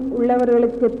உழைப்பும்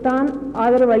உள்ளவர்களுக்குத்தான்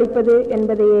ஆதரவு அளிப்பது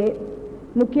என்பதையே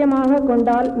முக்கியமாக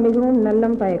கொண்டால் மிகவும்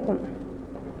நல்லம் பயக்கும்.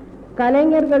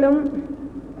 கலைஞர்களும்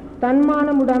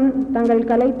தன்மானமுடன் தங்கள்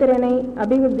கலைத்திறனை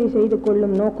அபிவிருத்தி செய்து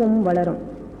கொள்ளும் நோக்கமும் வளரும்.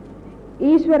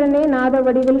 ஈஸ்வரனே நாத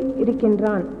வடிவில்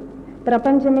இருக்கின்றான்.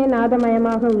 பிரபஞ்சமே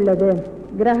நாதமயமாக உள்ளது.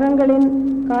 கிரகங்களின்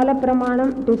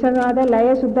காலப்பிரமாணம் பிசகாத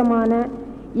லயசுத்தமான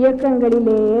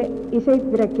இயக்கங்களிலேயே இசை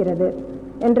பிறக்கிறது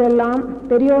என்றெல்லாம்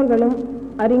பெரியோர்களும்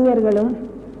அறிஞர்களும்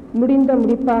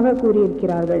முடிப்பாக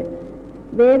கூறியிருக்கிறார்கள்.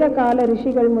 வேத கால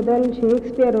ரிஷிகள் முதல்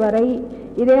ஷேக்ஸ்பியர் வரை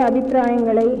இதே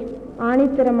அபிப்பிராயங்களை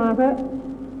ஆணித்தரமாக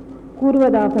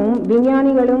கூறுவதாகவும்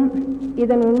விஞ்ஞானிகளும்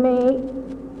இதன் உண்மையை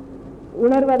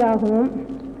உணர்வதாகவும்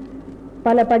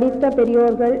பல படித்த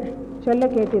பெரியோர்கள் சொல்ல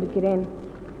கேட்டிருக்கிறேன்.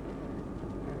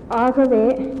 ஆகவே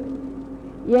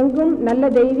எங்கும் நல்ல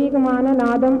தெய்வீகமான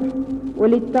நாதம்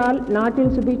ஒலித்தால்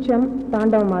நாட்டில் சுபிட்சம்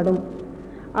தாண்டவமாடும்.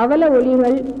 அவல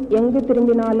ஒலிகள் எங்கு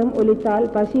திரும்பினாலும் ஒலித்தால்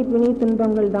பசி பிணி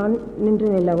துன்பங்கள் தான் நின்று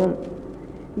நிலவும்.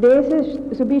 தேச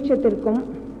சுபீட்சத்திற்கும்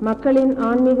மக்களின்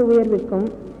ஆன்மீக உயர்விற்கும்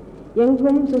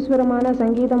எங்கும் சுஸ்வரமான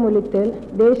சங்கீதம் ஒலித்து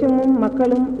தேசமும்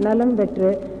மக்களும் நலம்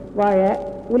பெற்று வாழ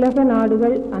உலக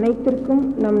நாடுகள் அனைத்திற்கும்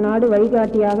நம் நாடு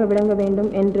வழிகாட்டியாக விளங்க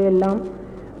வேண்டும் என்று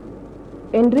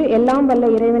எல்லாம் வல்ல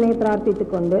இறைவனை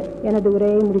பிரார்த்தித்துக் கொண்டு எனது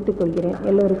உரையை முடித்துக் கொள்கிறேன்.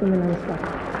 எல்லோருக்கும்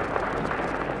நமஸ்காரம்.